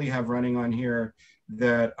currently have running on here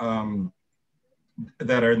that,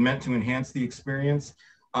 that are meant to enhance the experience.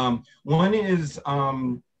 One is,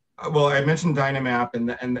 well, I mentioned Dynamap,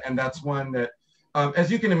 and that's one that,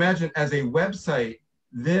 as you can imagine, as a website,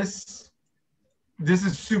 this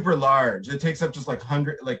is super large. It takes up just like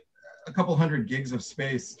a couple hundred gigs of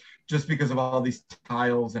space just because of all these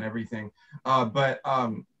tiles and everything. But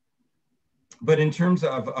in terms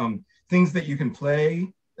of things that you can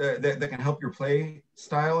play, that can help your play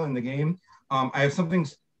style in the game, I have something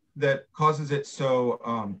that causes it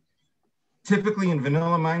so, typically in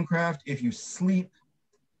vanilla Minecraft, if you sleep,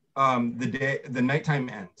 the nighttime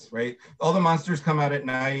ends, right? All the monsters come out at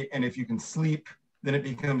night, and if you can sleep, then it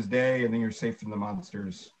becomes day, and then you're safe from the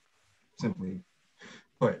monsters, simply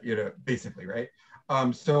put, you know, basically, right?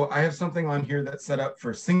 So I have something on here that's set up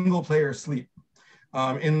for single player sleep.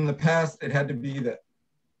 In the past, it had to be that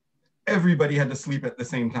everybody had to sleep at the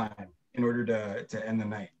same time in order to end the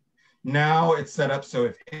night. Now it's set up so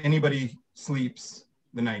if anybody sleeps,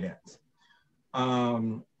 the night ends.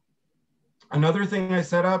 Another thing I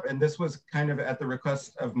set up, and this was kind of at the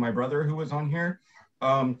request of my brother who was on here,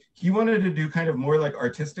 he wanted to do kind of more like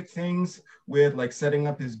artistic things with like setting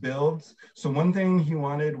up his builds. So one thing he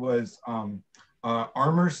wanted was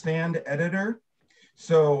armor stand editor.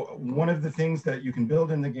 So one of the things that you can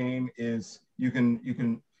build in the game is you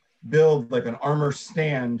can build like an armor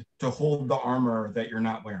stand to hold the armor that you're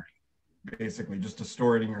not wearing, basically just to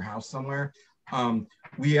store it in your house somewhere.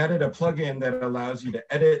 We added a plugin that allows you to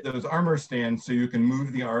edit those armor stands so you can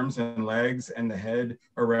move the arms and legs and the head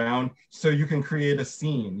around so you can create a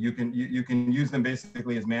scene. You can use them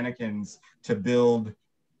basically as mannequins to build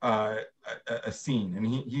a scene, and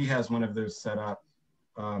he has one of those set up.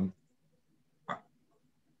 Am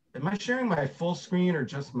I sharing my full screen or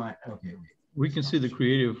just my, okay. We can see the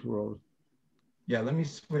creative world. Yeah, let me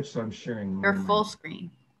switch so I'm sharing. Your full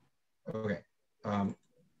screen. Okay.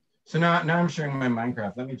 So now I'm sharing my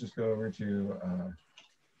Minecraft. Let me just go over to, I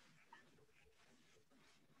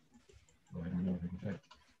don't know if I can type.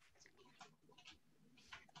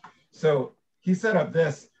 So he set up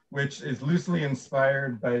this, which is loosely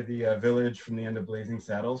inspired by the village from the end of Blazing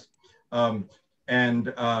Saddles. But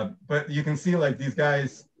you can see like these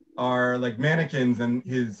guys are like mannequins, and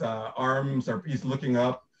his arms are, he's looking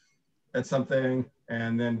up at something.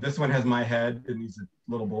 And then this one has my head, and he's a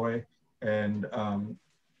little boy. And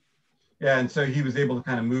yeah, and so he was able to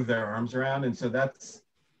kind of move their arms around. And so that's,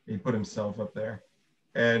 he put himself up there.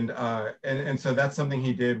 And so that's something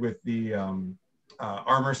he did with the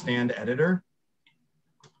armor stand editor.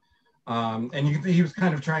 And he was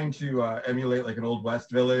kind of trying to emulate like an Old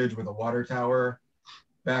West village with a water tower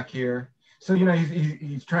back here. So, you know,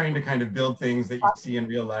 he's trying to kind of build things that you see in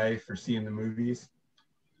real life or see in the movies.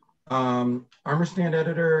 Armor stand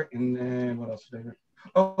editor, and then what else did I do?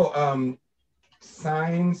 Oh,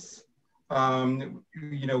 signs.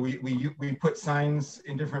 You know, we put signs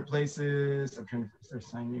in different places. I'm trying to, is there a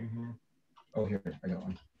sign near here? Oh, here, I got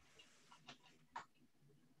one.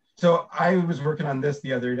 So I was working on this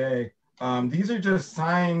the other day. These are just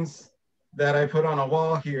signs that I put on a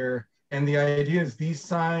wall here. And the idea is these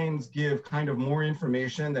signs give kind of more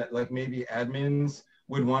information that like maybe admins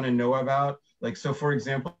would want to know about. Like, so for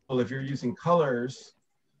example, if you're using colors,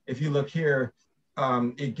 if you look here,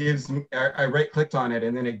 it gives me, I right clicked on it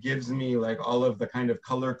and then it gives me like all of the kind of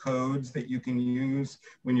color codes that you can use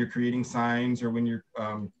when you're creating signs or when you're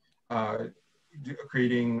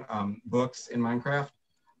creating books in Minecraft.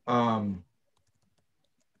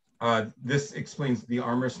 This explains the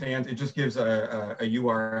armor stands. It just gives a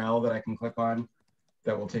URL that I can click on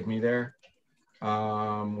that will take me there.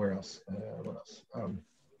 Where else? What else?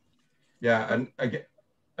 Yeah, and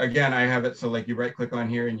again, I have it so like you right click on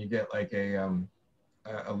here and you get like a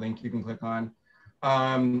link you can click on.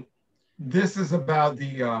 This is about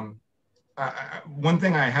the, one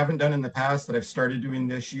thing I haven't done in the past that I've started doing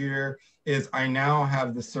this year is I now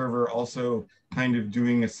have the server also kind of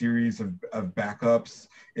doing a series of backups.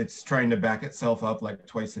 It's trying to back itself up like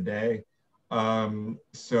twice a day.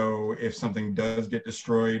 So if something does get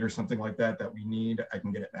destroyed or something like that that we need, I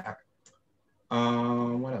can get it back.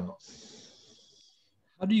 What else?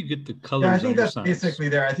 How do you get the colors? Yeah, I think that's signs? basically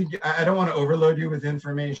there. I think I don't want to overload you with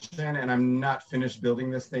information, and I'm not finished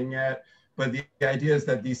building this thing yet. But the idea is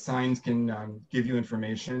that these signs can give you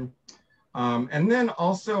information. And then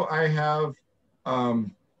also I have,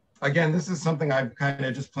 again, this is something I'm kind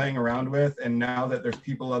of just playing around with. And now that there's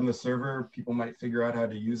people on the server, people might figure out how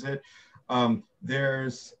to use it. When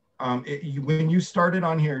you started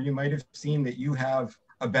on here, you might have seen that you have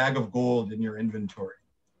a bag of gold in your inventory.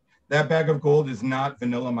 That bag of gold is not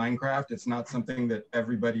vanilla Minecraft. It's not something that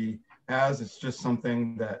everybody has. It's just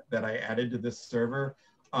something that I added to this server.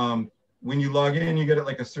 When you log in, you get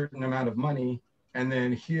like a certain amount of money. And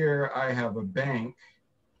then here I have a bank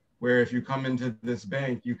where if you come into this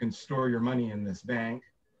bank, you can store your money in this bank.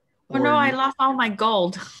 Oh no, I lost all my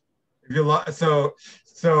gold. If you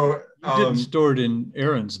you didn't store it in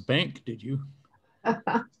Aaron's bank, did you? No,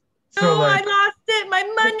 I lost it, my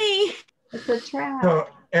money. It's a trap.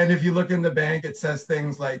 And if you look in the bank, it says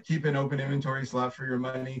things like keep an open inventory slot for your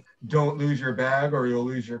money. Don't lose your bag or you'll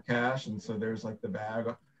lose your cash. And so there's like the bag.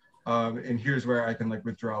 And here's where I can like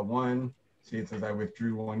withdraw one. See, it says I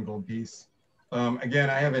withdrew 1 gold piece. Again,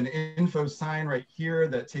 I have an info sign right here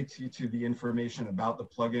that takes you to the information about the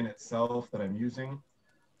plugin itself that I'm using.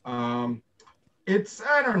 It's,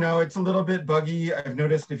 I don't know, it's a little bit buggy. I've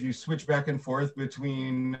noticed if you switch back and forth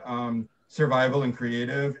between survival and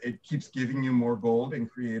creative, it keeps giving you more gold in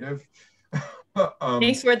creative.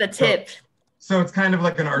 Thanks for the tip. So it's kind of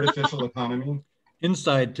like an artificial economy.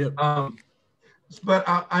 Inside tip. But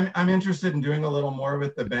I'm interested in doing a little more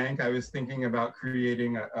with the bank. I was thinking about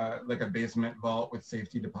creating like a basement vault with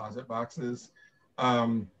safety deposit boxes.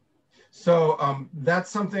 That's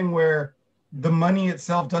something where the money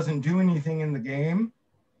itself doesn't do anything in the game.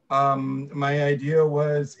 My idea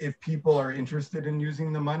was if people are interested in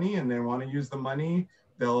using the money and they want to use the money,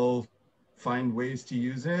 they'll find ways to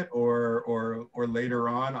use it, or later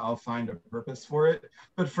on I'll find a purpose for it.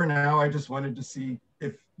 But for now, I just wanted to see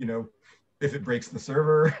if, you know, if it breaks the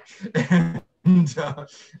server and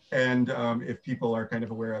if people are kind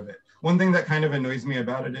of aware of it. One thing that kind of annoys me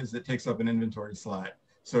about it is it takes up an inventory slot.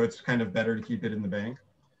 So it's kind of better to keep it in the bank.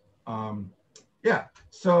 Yeah,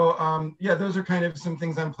 so yeah, those are kind of some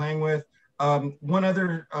things I'm playing with. One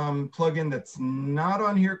other plugin that's not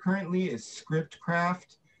on here currently is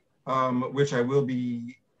Scriptcraft, which I will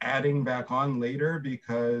be adding back on later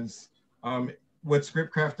because what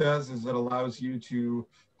Scriptcraft does is it allows you to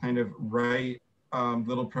kind of write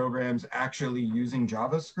little programs actually using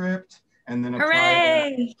JavaScript and then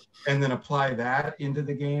apply that into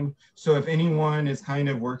the game. So if anyone is kind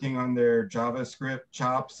of working on their JavaScript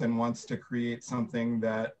chops and wants to create something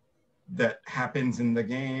that happens in the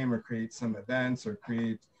game or create some events or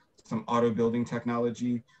create some auto building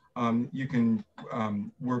technology, you can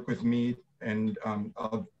work with me and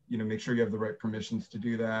I'll make sure you have the right permissions to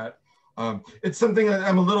do that. It's something that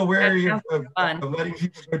I'm a little wary of letting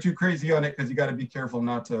people go too crazy on it because you got to be careful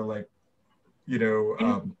not to like,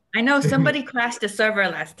 I know somebody crashed the server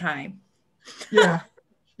last time. Yeah,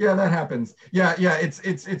 that happens. Yeah,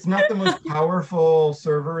 it's not the most powerful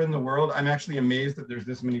server in the world. I'm actually amazed that there's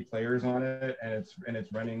this many players on it and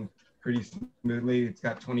it's running pretty smoothly. It's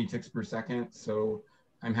got 20 ticks per second, so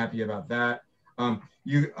I'm happy about that.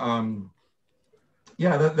 Yeah,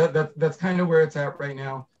 that's kind of where it's at right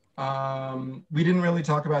now. We didn't really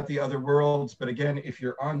talk about the other worlds, but again, if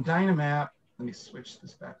you're on Dynamap, let me switch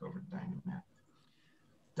this back over to Dynamap.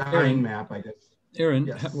 Dynamap, I guess. Aaron,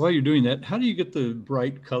 yes. While you're doing that, how do you get the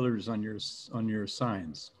bright colors on your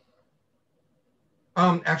signs?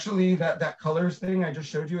 Actually, that colors thing I just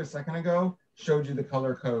showed you a second ago showed you the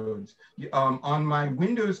color codes. On my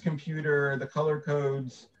Windows computer, the color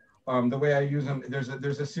codes, the way I use them,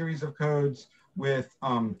 there's a series of codes with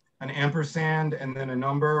an ampersand and then a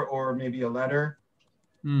number or maybe a letter.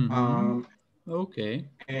 Mm-hmm. Okay.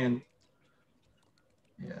 And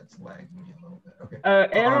yeah, it's lagging me a little bit. Okay.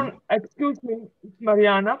 Aaron, excuse me,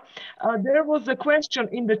 Mariana. There was a question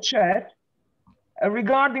in the chat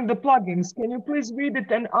regarding the plugins. Can you please read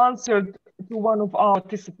it and answer it to one of our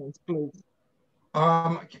participants, please?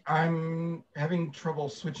 I'm having trouble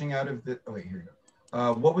switching out of the, oh wait, here you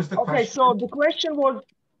go. What was the question? Okay, so the question was,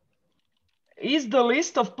 is the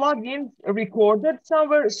list of plugins recorded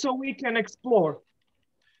somewhere so we can explore?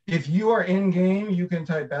 If you are in game, you can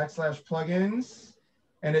type /plugins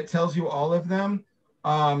and it tells you all of them.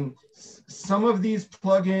 Some of these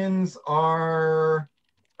plugins are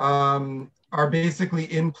basically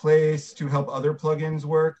in place to help other plugins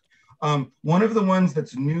work. One of the ones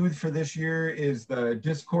that's new for this year is the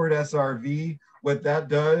Discord SRV. What that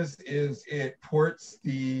does is it ports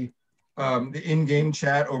the in-game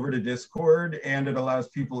chat over to Discord, and it allows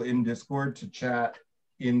people in Discord to chat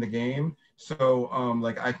in the game. So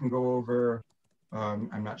like I can go over,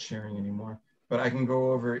 I'm not sharing anymore, but I can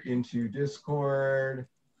go over into Discord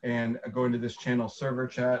and go into this channel server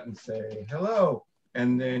chat and say, hello.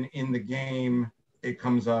 And then in the game, it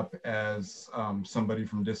comes up as somebody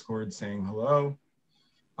from Discord saying hello.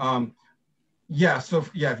 Yeah, so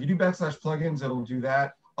yeah, if you do /plugins, it'll do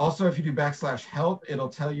that. Also, if you do /help, it'll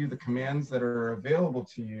tell you the commands that are available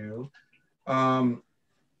to you.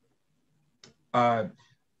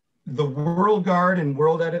 The World Guard and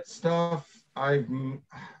World Edit stuff, I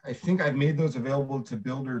think I've made those available to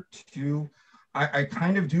Builder too. I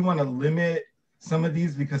kind of do want to limit some of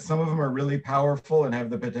these because some of them are really powerful and have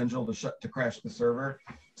the potential to crash the server.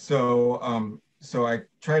 So so I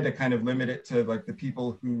try to kind of limit it to like the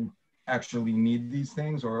people who actually need these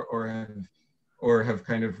things or have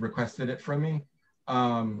kind of requested it from me.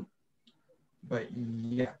 But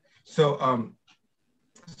yeah, so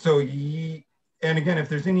and again, if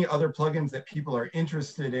there's any other plugins that people are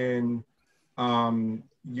interested in,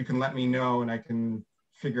 you can let me know and I can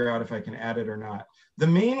figure out if I can add it or not. The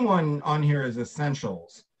main one on here is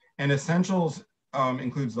Essentials. And Essentials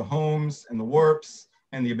includes the homes and the warps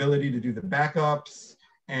and the ability to do the backups.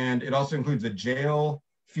 And it also includes a jail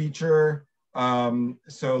feature.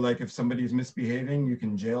 So like if somebody's misbehaving, you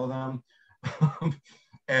can jail them.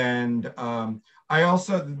 And I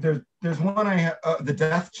also, there's one I have, the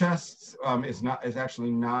death chests is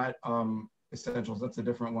actually not Essentials, that's a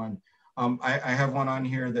different one. I have one on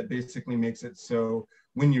here that basically makes it so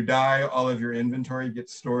when you die, all of your inventory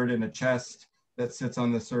gets stored in a chest that sits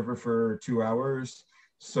on the server for 2 hours.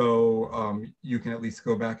 So you can at least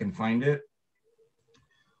go back and find it.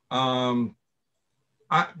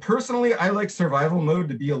 Personally, I like survival mode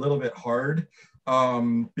to be a little bit hard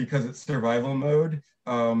because it's survival mode,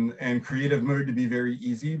 and creative mode to be very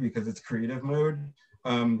easy because it's creative mode.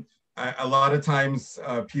 A lot of times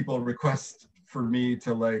people request for me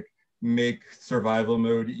to like make survival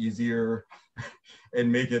mode easier and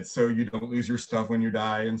make it so you don't lose your stuff when you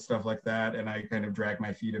die and stuff like that. And I kind of drag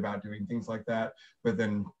my feet about doing things like that, but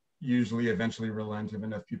then usually eventually relent if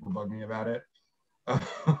enough people bug me about it.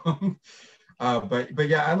 But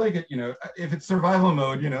yeah, I like it, you know, if it's survival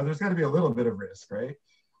mode, you know, there's got to be a little bit of risk, right?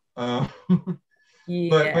 Yeah.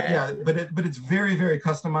 But it's very, very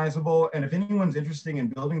customizable. And if anyone's interested in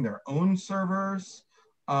building their own servers,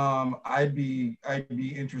 I'd be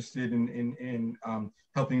interested in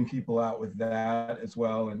helping people out with that as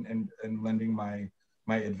well, and lending my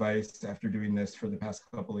advice after doing this for the past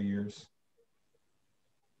couple of years.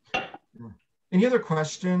 Any other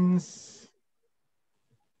questions?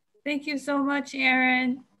 Thank you so much,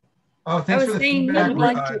 Aaron. Oh, thanks for the feedback,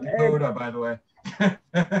 like Dakota, by the way.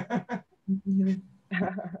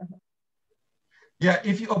 Yeah,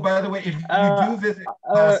 if you, oh, by the way, if you do visit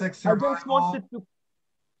Classic Survival,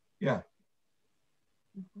 yeah.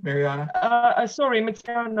 Mariana? Sorry,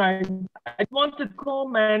 Mariana, I wanted to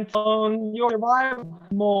comment on your survival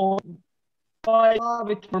mode. I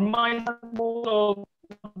love it for my mode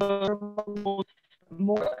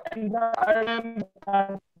more, and I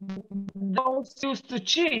remember those used to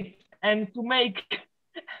cheat and to make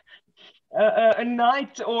a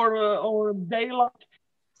night or daylight,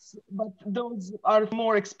 but those are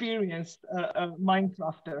more experienced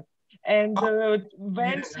Minecrafter. And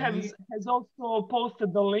Vance has also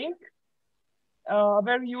posted the link, a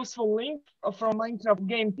very useful link from Minecraft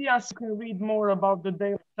Game Tias. You can read more about the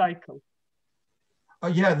day cycle.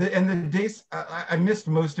 Yeah, and the days, I missed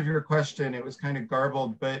most of your question. It was kind of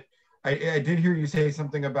garbled, but I did hear you say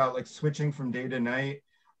something about like switching from day to night.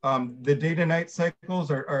 The day to night cycles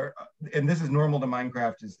are, and this is normal to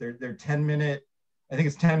Minecraft, is they're 10-minute, I think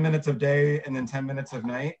it's 10 minutes of day and then 10 minutes of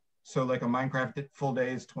night. So like a Minecraft full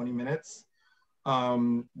day is 20 minutes.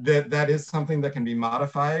 That is something that can be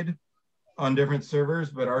modified. on different servers,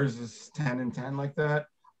 but ours is 10 and 10 like that.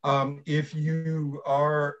 If you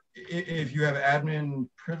have admin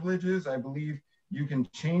privileges, I believe you can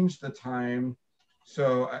change the time.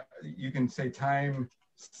 So you can say time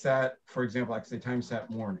set, for example, I can say time set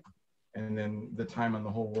morning, and then the time on the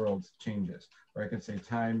whole world changes. Or I could say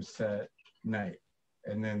time set night,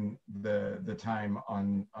 and then the time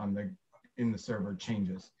in the server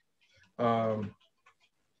changes.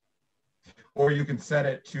 Or you can set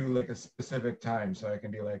it to like a specific time. So I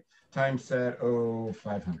can be like time set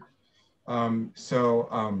 0500.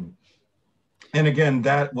 And again,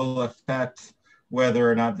 that will affect whether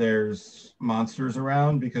or not there's monsters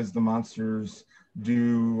around, because the monsters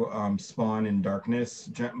do spawn in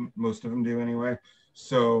darkness. Most of them do anyway.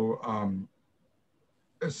 So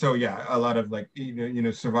yeah, a lot of like,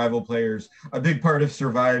 survival players, a big part of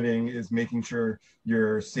surviving is making sure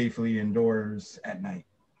you're safely indoors at night.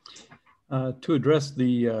 To address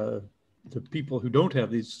the people who don't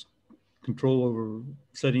have these control over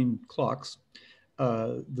setting clocks,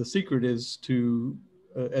 the secret is to,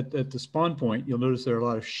 at the spawn point, you'll notice there are a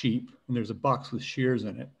lot of sheep, and there's a box with shears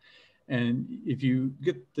in it. And if you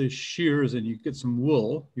get the shears and you get some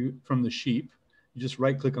wool from the sheep, you just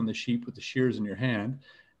right click on the sheep with the shears in your hand,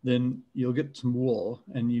 then you'll get some wool.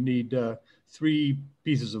 And you need 3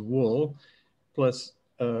 pieces of wool plus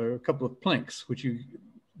a couple of planks, which you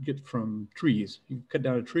get from trees. You cut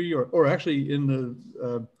down a tree, or actually in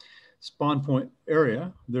the spawn point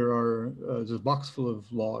area, there's a box full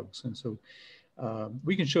of logs. And so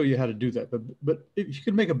we can show you how to do that. But if you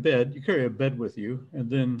can make a bed, you carry a bed with you, and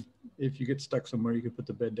then if you get stuck somewhere, you can put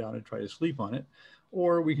the bed down and try to sleep on it.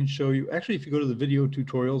 Or we can show you, actually, if you go to the video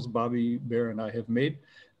tutorials Bobby, Bear, and I have made,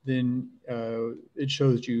 then it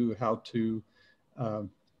shows you how to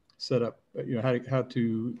set up, how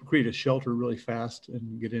to create a shelter really fast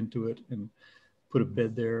and get into it and put a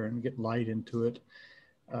bed there and get light into it.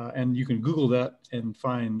 And you can Google that and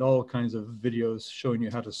find all kinds of videos showing you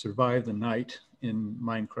how to survive the night in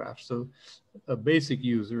Minecraft. So a basic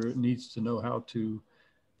user needs to know how to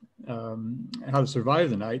survive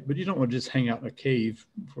the night, but you don't want to just hang out in a cave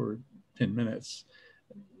for 10 minutes.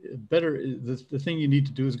 Better, the thing you need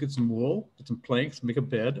to do is get some wool, get some planks, make a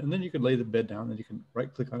bed, and then you can lay the bed down and you can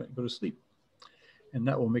right click on it and go to sleep. And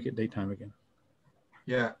that will make it daytime again.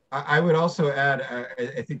 Yeah, I would also add,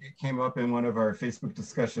 I think it came up in one of our Facebook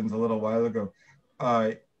discussions a little while ago.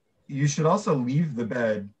 You should also leave the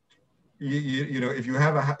bed. If you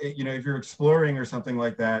have if you're exploring or something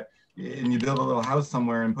like that, and you build a little house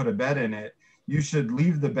somewhere and put a bed in it, you should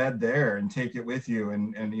leave the bed there and take it with you,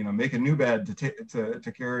 and make a new bed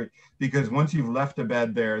to carry, because once you've left a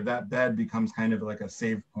bed there, that bed becomes kind of like a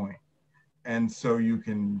save point, and so you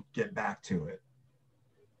can get back to it.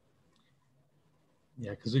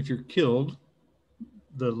 Yeah, because if you're killed,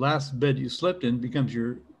 the last bed you slept in becomes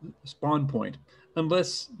your spawn point.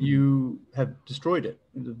 Unless you have destroyed it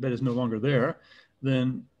and the bed is no longer there,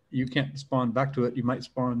 then you can't spawn back to it. You might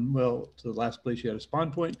spawn, to the last place you had a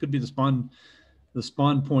spawn point. Could be the spawn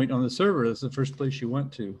point on the server. That's the first place you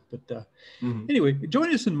went to. But anyway,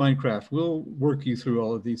 join us in Minecraft. We'll work you through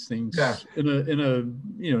all of these things in a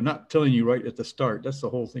not telling you right at the start. That's the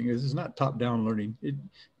whole thing. It's not top-down learning.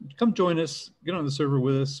 Come join us, get on the server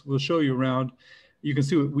with us. We'll show you around. You can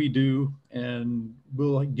see what we do, and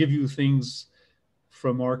we'll give you things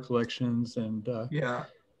from our collections. And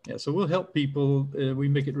so we'll help people. We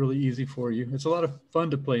make it really easy for you. It's a lot of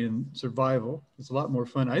fun to play in survival. It's a lot more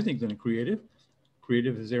fun, I think, than a creative.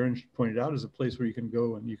 Creative, as Aaron pointed out, is a place where you can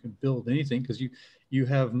go and you can build anything, because you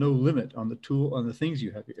have no limit on the things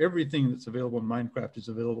you have. Everything that's available in Minecraft is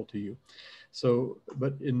available to you. So,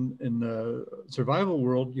 but in the survival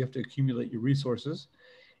world, you have to accumulate your resources,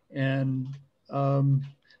 and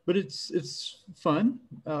but it's fun.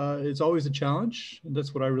 It's always a challenge, and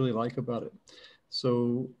that's what I really like about it.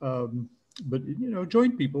 So, but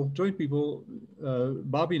join people.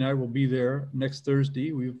 Bobby and I will be there next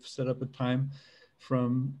Thursday. We've set up a time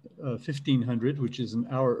from 1500, which is an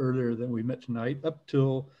hour earlier than we met tonight, up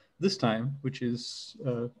till this time, which is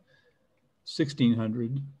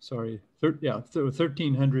 1600. Sorry,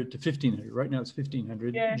 1300 to 1500. Right now it's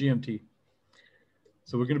 1500 GMT.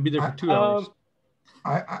 So we're going to be there for 2 hours.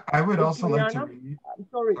 I would also like to. I'm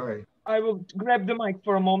sorry. I will grab the mic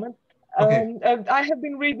for a moment. Okay. I have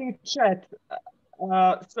been reading chat.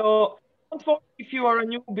 So don't forget if you are a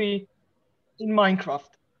newbie in Minecraft.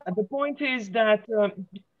 The point is that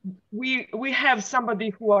we have somebody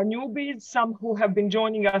who are newbies, some who have been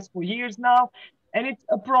joining us for years now, and it's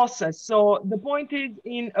a process. So the point is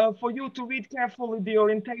for you to read carefully the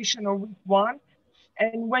orientation of week 1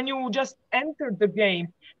 And when you just enter the game,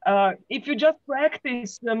 if you just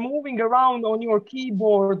practice moving around on your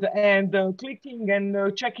keyboard and clicking and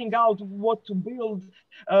checking out what to build,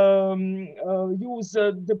 use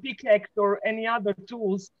the pickaxe or any other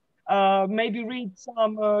tools, maybe read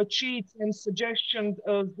some cheats and suggestions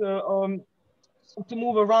to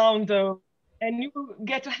move around, and you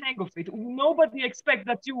get a hang of it. Nobody expects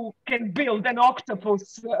that you can build an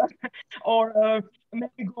octopus or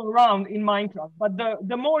maybe go around in Minecraft. But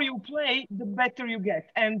the more you play, the better you get.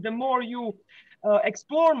 And the more you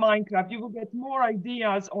explore Minecraft, you will get more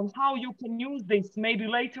ideas on how you can use this maybe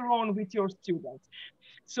later on with your students.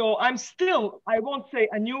 So I'm still, I won't say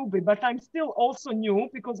a newbie, but I'm still also new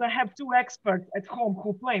because I have 2 experts at home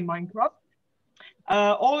who play Minecraft.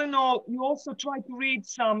 All in all, you also try to read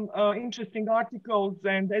some interesting articles,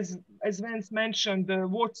 and as Vance mentioned,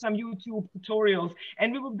 watch some YouTube tutorials,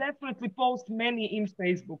 and we will definitely post many in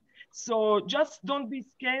Facebook. So just don't be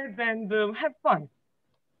scared and have fun.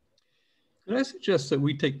 Could I suggest that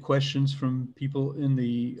we take questions from people in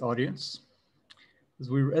the audience? Because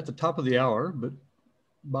we were at the top of the hour, but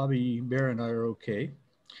Bobby, Bear, and I are okay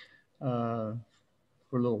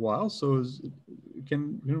for a little while. So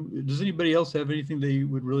does anybody else have anything they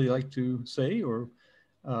would really like to say? Or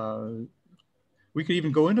we could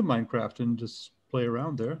even go into Minecraft and just play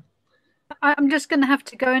around there. I'm just going to have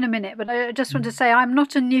to go in a minute, but I just want to say I'm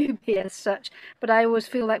not a newbie as such, but I always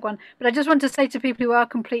feel like one. But I just want to say to people who are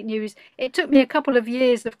complete newbies, it took me a couple of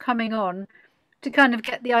years of coming on to kind of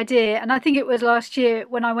get the idea. And I think it was last year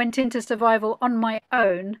when I went into survival on my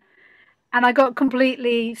own, and I got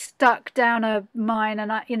completely stuck down a mine,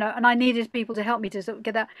 and I needed people to help me to sort of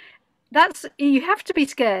get out. You have to be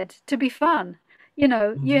scared to be fun. You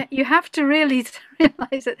have to really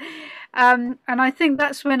realize it. And I think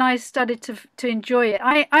that's when I started to enjoy it.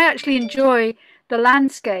 I actually enjoy the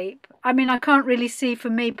landscape. I mean, I can't really see for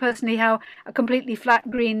me personally how a completely flat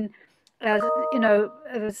green,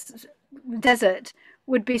 desert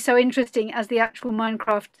would be so interesting as the actual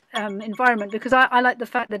Minecraft environment, because I like the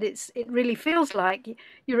fact that it really feels like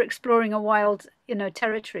you're exploring a wild,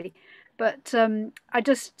 territory. But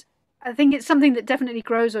I think it's something that definitely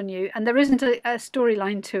grows on you, and there isn't a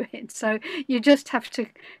storyline to it. So you just have to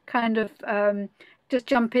kind of just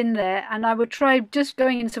jump in there. And I would try just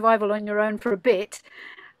going in survival on your own for a bit,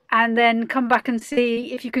 and then come back and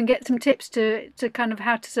see if you can get some tips to kind of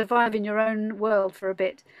how to survive in your own world for a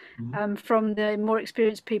bit from the more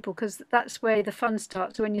experienced people, because that's where the fun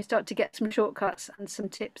starts, when you start to get some shortcuts and some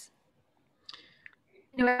tips.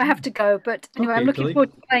 Anyway, I have to go, but anyway, I'm looking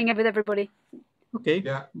forward to playing with everybody. Okay.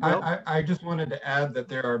 Yeah, well, I just wanted to add that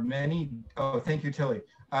there are many, thank you, Tilly.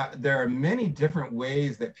 There are many different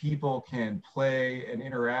ways that people can play and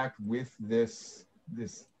interact with this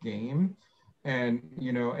game. And,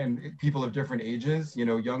 and people of different ages,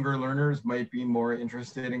 younger learners might be more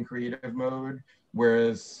interested in creative mode,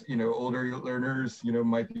 whereas, older learners,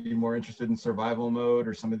 might be more interested in survival mode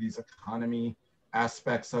or some of these economy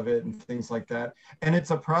aspects of it and things like that. And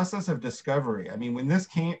it's a process of discovery. I mean, when this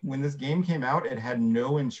game came out, it had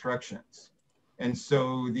no instructions. And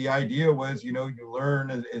so the idea was, you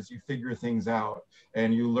learn as you figure things out,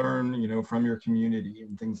 and you learn, from your community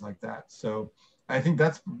and things like that. So I think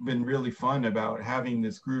that's been really fun about having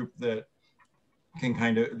this group that can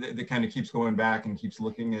kind of keeps going back and keeps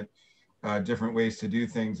looking at different ways to do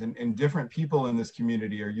things, and different people in this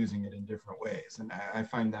community are using it in different ways. And I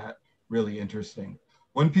find that really interesting.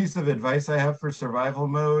 One piece of advice I have for survival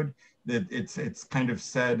mode, that it's kind of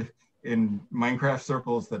said in Minecraft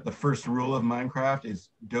circles that the first rule of Minecraft is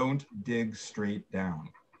don't dig straight down.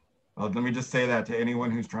 Let me just say that to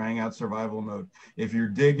anyone who's trying out survival mode. If you're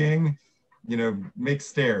digging, make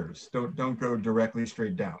stairs. Don't go directly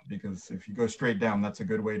straight down, because if you go straight down, that's a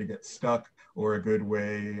good way to get stuck or a good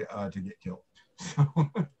way to get killed. So,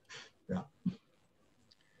 yeah.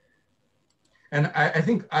 And I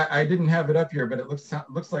think I didn't have it up here, but it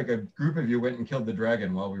looks like a group of you went and killed the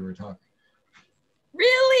dragon while we were talking.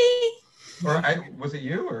 Really? Or was it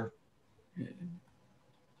you, or?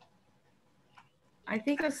 I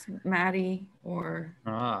think it was Maddie or.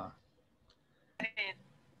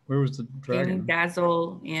 Where was the dragon? And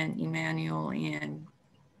Dazzle and Emmanuel and.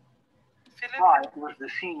 It was the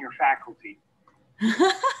senior faculty.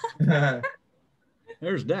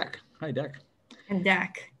 There's Dak. Hi, Dak. And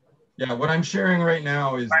Dak. Yeah, what I'm sharing right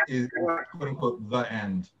now is quote unquote the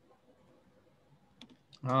end.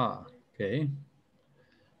 Okay.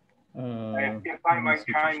 If I might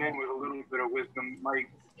chime in with a little bit of wisdom, my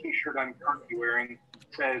t-shirt I'm currently wearing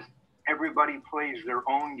says, "Everybody plays their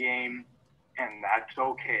own game, and that's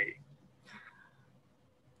okay."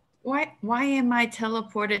 Why am I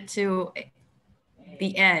teleported to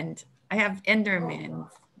the end. I have Endermans.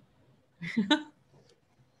 Oh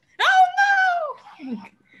no!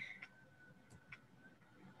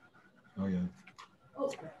 Oh yeah.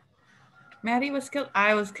 Maddie was killed.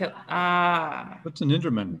 I was killed. What's an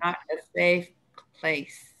Enderman? Not a safe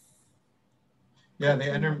place. Yeah,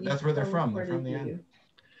 that's where they're from. They're from the end.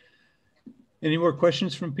 Any more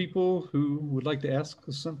questions from people who would like to ask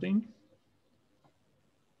us something?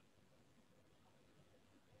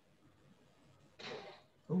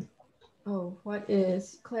 Oh,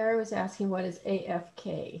 Claire was asking, what is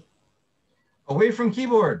AFK? Away from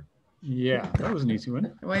keyboard. Yeah, that was an easy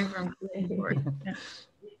one. Away from keyboard.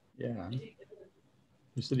 Yeah.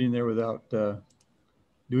 You're sitting there without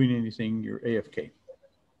doing anything, you're AFK.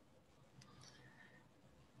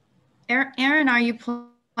 Aaron, are you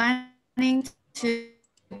planning to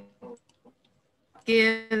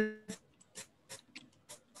give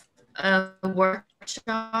a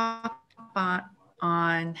workshop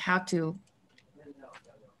on how to,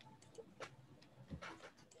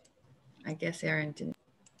 I guess Aaron didn't.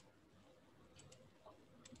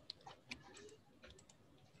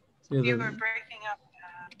 Yeah, You were breaking up.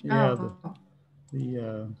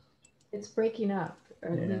 Yeah, it's breaking up, or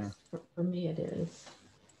at least for me it is.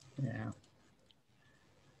 Yeah.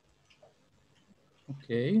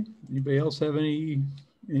 Okay. Anybody else have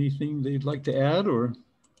anything they'd like to add, or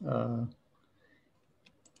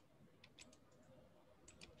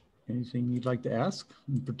anything you'd like to ask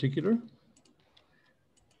in particular?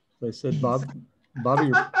 As I said,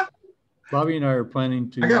 Bobby and I are planning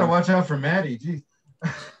to. I gotta watch out for Maddie. Geez.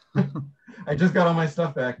 I just got all my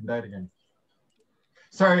stuff back and died again.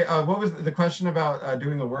 Sorry, what was the question about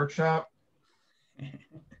doing a workshop?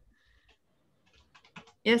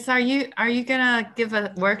 Yes, are you gonna give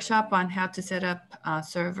a workshop on how to set up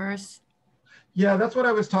servers? Yeah, that's what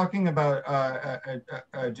I was talking about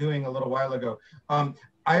doing a little while ago.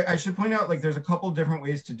 I should point out, like, there's a couple different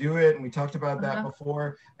ways to do it, and we talked about that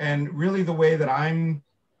before. And really, the way that I'm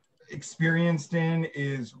experienced in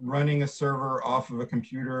is running a server off of a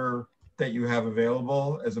computer that you have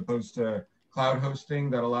available, as opposed to cloud hosting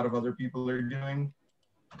that a lot of other people are doing.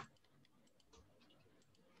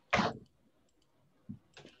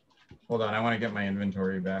 Hold on, I want to get my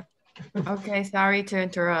inventory back. Okay, sorry to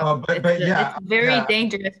interrupt. But it's yeah, a very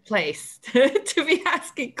dangerous place to be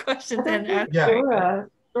asking questions and answering.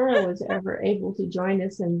 Dora was ever able to join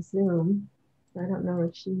us in Zoom. I don't know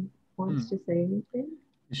if she wants to say anything.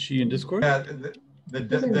 Is she in Discord? Yeah, the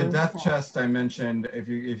death chest I mentioned, if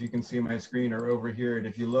you can see my screen or over here, and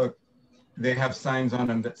if you look, they have signs on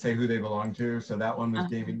them that say who they belong to. So that one was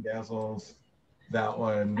Gaming Dazzles. That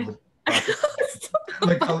one was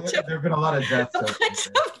like there have been a lot of deaths.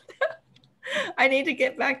 I need to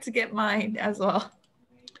get back to get mine as well.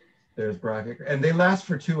 There's Bracket, and they last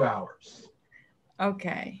for 2 hours.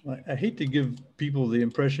 Okay. I hate to give people the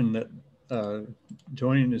impression that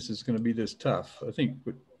joining us is going to be this tough. I think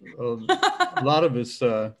a lot of us,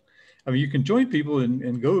 I mean, you can join people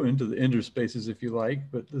and go into the ender spaces if you like,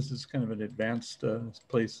 but this is kind of an advanced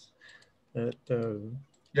place that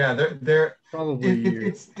yeah, they're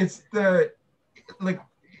probably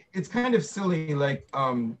it's kind of silly, like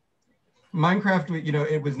Minecraft, you know,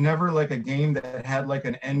 it was never like a game that had like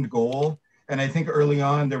an end goal. And I think early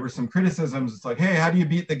on there were some criticisms. It's like, hey, how do you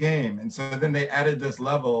beat the game? And so then they added this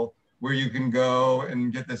level where you can go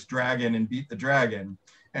and get this dragon and beat the dragon.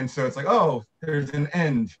 And so it's like, oh, there's an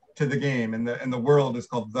end to the game, and the world is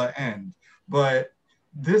called The End. But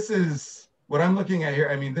this is what I'm looking at here.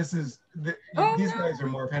 I mean, this is these guys are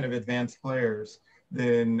more kind of advanced players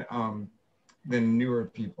than newer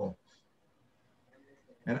people.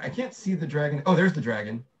 And I can't see the dragon. Oh, there's the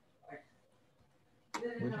dragon.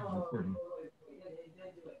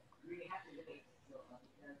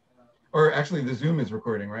 Or actually, the Zoom is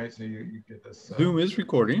recording, right? So you get this. Zoom is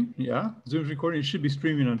recording. Yeah, Zoom's recording. It should be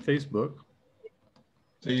streaming on Facebook.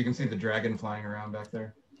 So you can see the dragon flying around back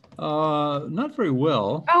there. Not very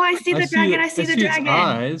well. Oh, I see the dragon. I see the dragon. Its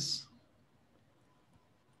eyes.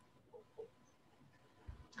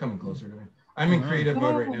 It's coming closer to me. I'm in creative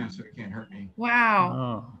mode right now, so it can't hurt me.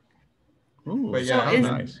 Wow. Oh. Ooh, but yeah, so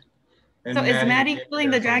nice. So is Maddie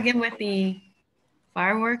killing the dragon with the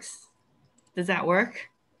fireworks? Does that work?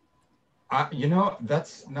 You know,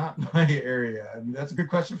 that's not my area. I mean, that's a good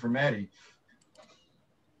question for Maddie.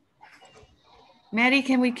 Maddie,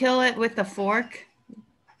 can we kill it with a fork?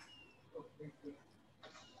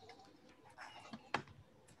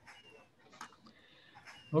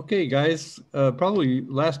 Okay, guys, probably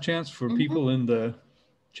last chance for people in the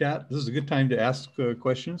chat. This is a good time to ask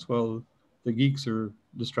questions while the geeks are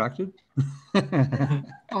distracted.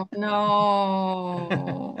 Oh,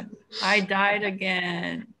 no. I died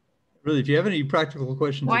again. Really, if you have any practical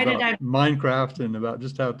questions Why did about Minecraft and about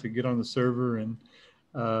just how to get on the server, and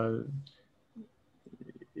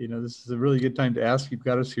you know, this is a really good time to ask. You've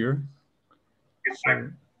got us here. So,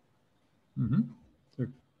 is there a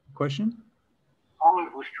question?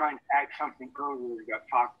 Olive was trying to add something earlier that got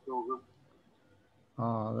talked over.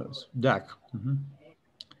 That's Dak.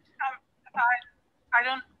 I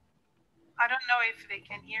don't know if they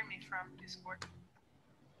can hear me from Discord.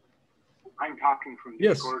 I'm talking from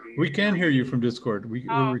Yes, Discord. we can hear you from Discord.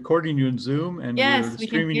 We're recording you in Zoom, and we're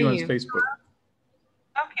streaming you on Facebook.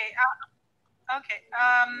 Okay. Okay.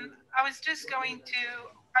 I was just going to.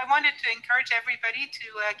 I wanted to encourage everybody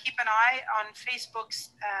to keep an eye on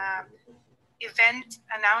Facebook's event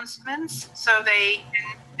announcements, so they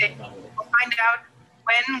will find out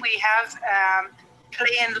when we have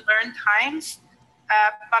play and learn times.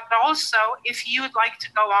 But also, if you would like to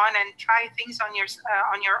go on and try things on your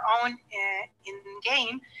own in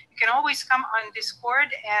game, you can always come on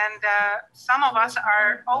Discord. And some of us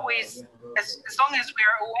are always, as long as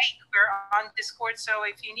we're awake, we're on Discord. So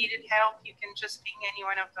if you needed help, you can just ping any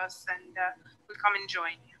one of us, and we'll come and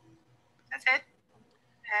join you. That's it.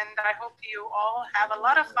 And I hope you all have a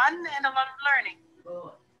lot of fun and a lot of learning.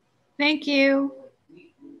 Thank you.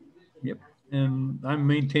 Yep. And I'm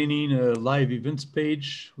maintaining a live events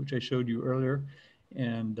page, which I showed you earlier,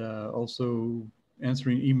 and also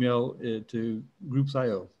answering email to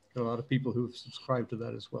Groups.io. There are a lot of people who have subscribed to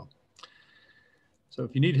that as well. So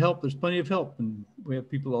if you need help, there's plenty of help. And we have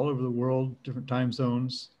people all over the world, different time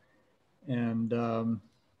zones, and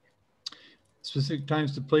specific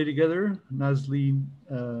times to play together. Nazli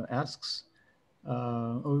asks,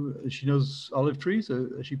 oh, she knows Olive Tree,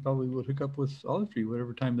 so she probably will hook up with Olive Tree,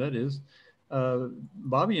 whatever time that is.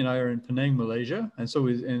 Bobby and I are in Penang, Malaysia, and so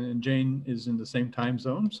and Jane is in the same time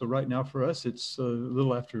zone. So right now for us, it's a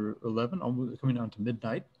little after 11, almost coming down to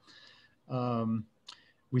midnight.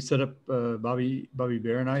 We set up, Bobby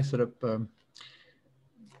Bear and I set up a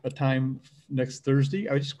time next Thursday.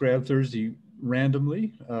 I just grabbed Thursday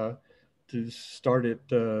randomly to start at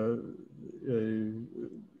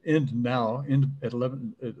end at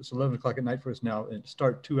 11. It's 11 o'clock at night for us now, and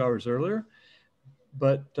start 2 hours earlier.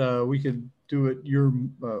 But we could do it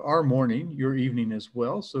our morning, your evening as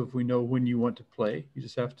well. So if we know when you want to play, you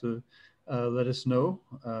just have to let us know.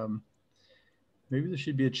 Maybe there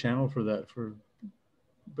should be a channel for that.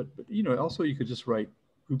 But you know, also you could just write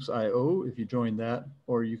Groups.io if you join that,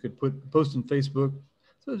 or you could post on Facebook.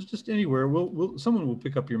 So it's just anywhere. Someone will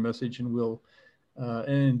pick up your message, and and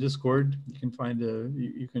in Discord you can find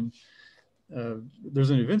there's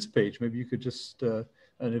an events page. Maybe you could just an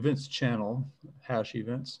events channel,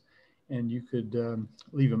 #events, and you could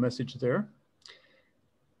leave a message there.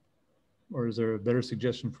 Or is there a better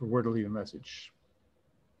suggestion for where to leave a message?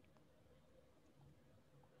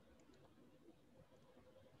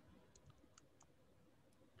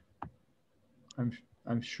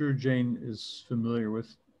 I'm sure Jane is familiar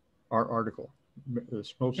with our article,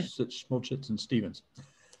 Smolchitz and Stevens.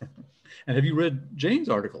 And have you read Jane's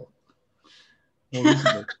article more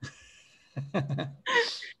recently?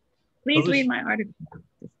 Please read my article.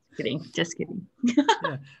 Just kidding. Just kidding.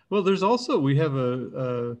 Yeah. Well, there's also, we have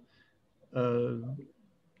a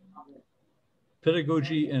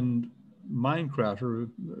pedagogy and Minecraft, or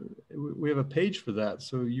we have a page for that.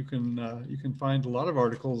 So you can find a lot of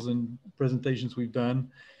articles and presentations we've done,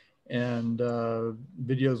 and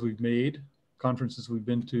videos we've made, conferences we've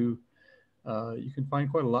been to. You can find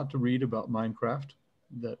quite a lot to read about Minecraft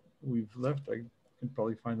that we've left. I can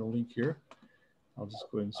probably find the link here. I'll just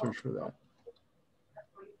go ahead and search for that.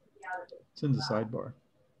 It's in the sidebar.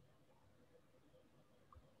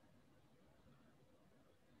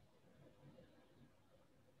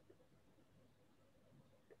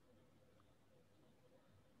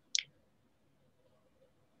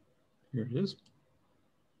 Here it is.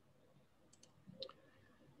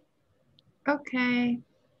 Okay.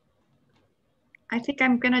 I think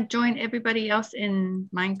I'm gonna join everybody else in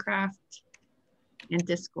Minecraft and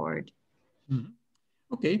Discord.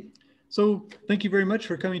 Okay, so thank you very much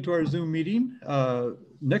for coming to our Zoom meeting.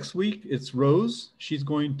 Next week, it's Rose. She's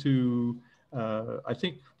going to, I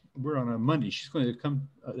think we're on a Monday. She's going to come,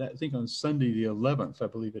 I think on Sunday the 11th, I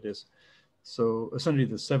believe it is. So Sunday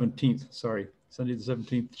the 17th, sorry. Sunday the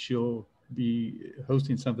 17th, she'll be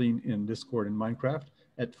hosting something in Discord in Minecraft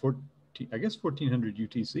at 1400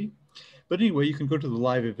 UTC. But anyway, you can go to the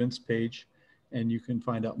live events page and you can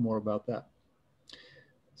find out more about that.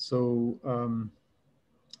 So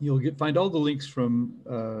you'll find all the links from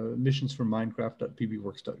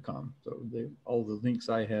missionsforminecraft.pbworks.com. So all the links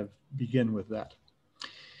I have begin with that.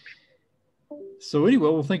 So anyway,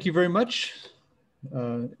 well, thank you very much.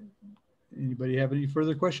 Anybody have any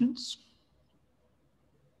further questions?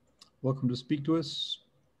 Welcome to speak to us.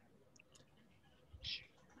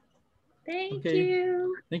 Thank Okay.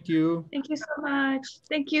 you. Thank you. Thank you so much.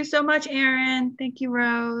 Thank you so much, Aaron. Thank you,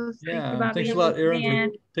 Rose. Yeah, Thank you, Bobby. thanks a lot, Aaron, for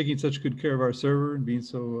And taking such good care of our server and being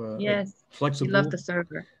so yes, flexible. we love the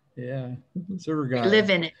server. Yeah, server guy. We live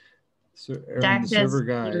in it. Aaron, Dak the says server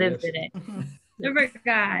guy. he lives Yes. in it. Server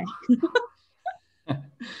guy.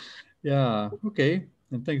 Yeah, okay.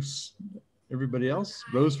 And thanks everybody else.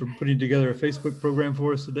 Rose for putting together a Facebook program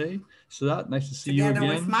for us today. Sadat, nice to see you again.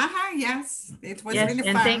 Together with Maha, yes. It was Yes, really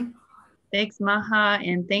and fun. thanks Maha,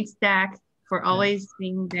 and thanks Dak for always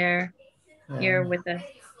being there here with us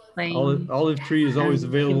playing. Olive Tree is always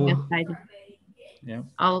available. Yeah.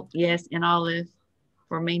 Yes, and Olive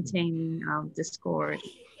for maintaining Discord.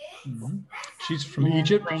 Mm-hmm. She's from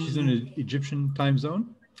Egypt. She's in an Egyptian time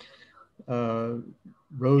zone.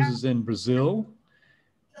 Rose is in Brazil.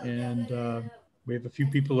 And we have a few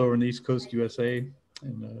people over in the East Coast, USA,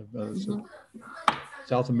 and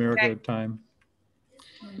South America time.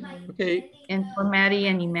 Okay. And for Maddie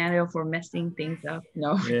and Emmanuel for messing things up.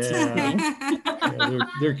 No. Yeah, yeah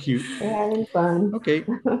they're cute. They're having fun. Okay.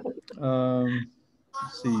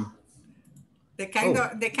 Let's see. The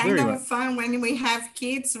kind of fun when we have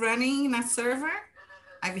kids running in a server.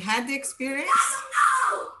 I've had the experience.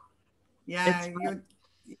 Yeah,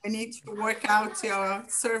 you need to work out your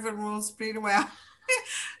server rules pretty well.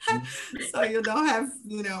 So you don't have,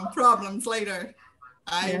 problems later.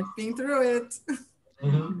 I've been through it.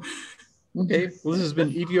 Okay, well, this has been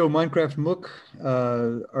EVO Minecraft MOOC,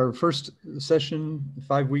 our first session,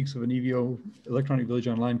 5 weeks of an EVO Electronic Village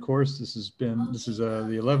Online course. This is the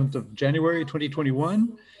 11th of January,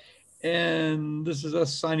 2021. And this is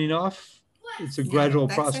us signing off. It's a gradual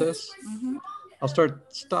process. I'll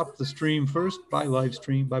stop the stream first. Bye live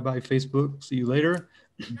stream. Bye Facebook. See you later.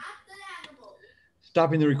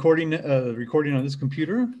 Stopping the recording on this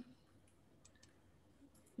computer.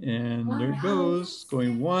 And there it goes.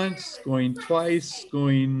 Going once, going twice,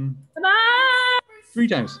 going 3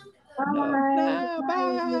 times. Bye.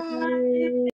 Bye.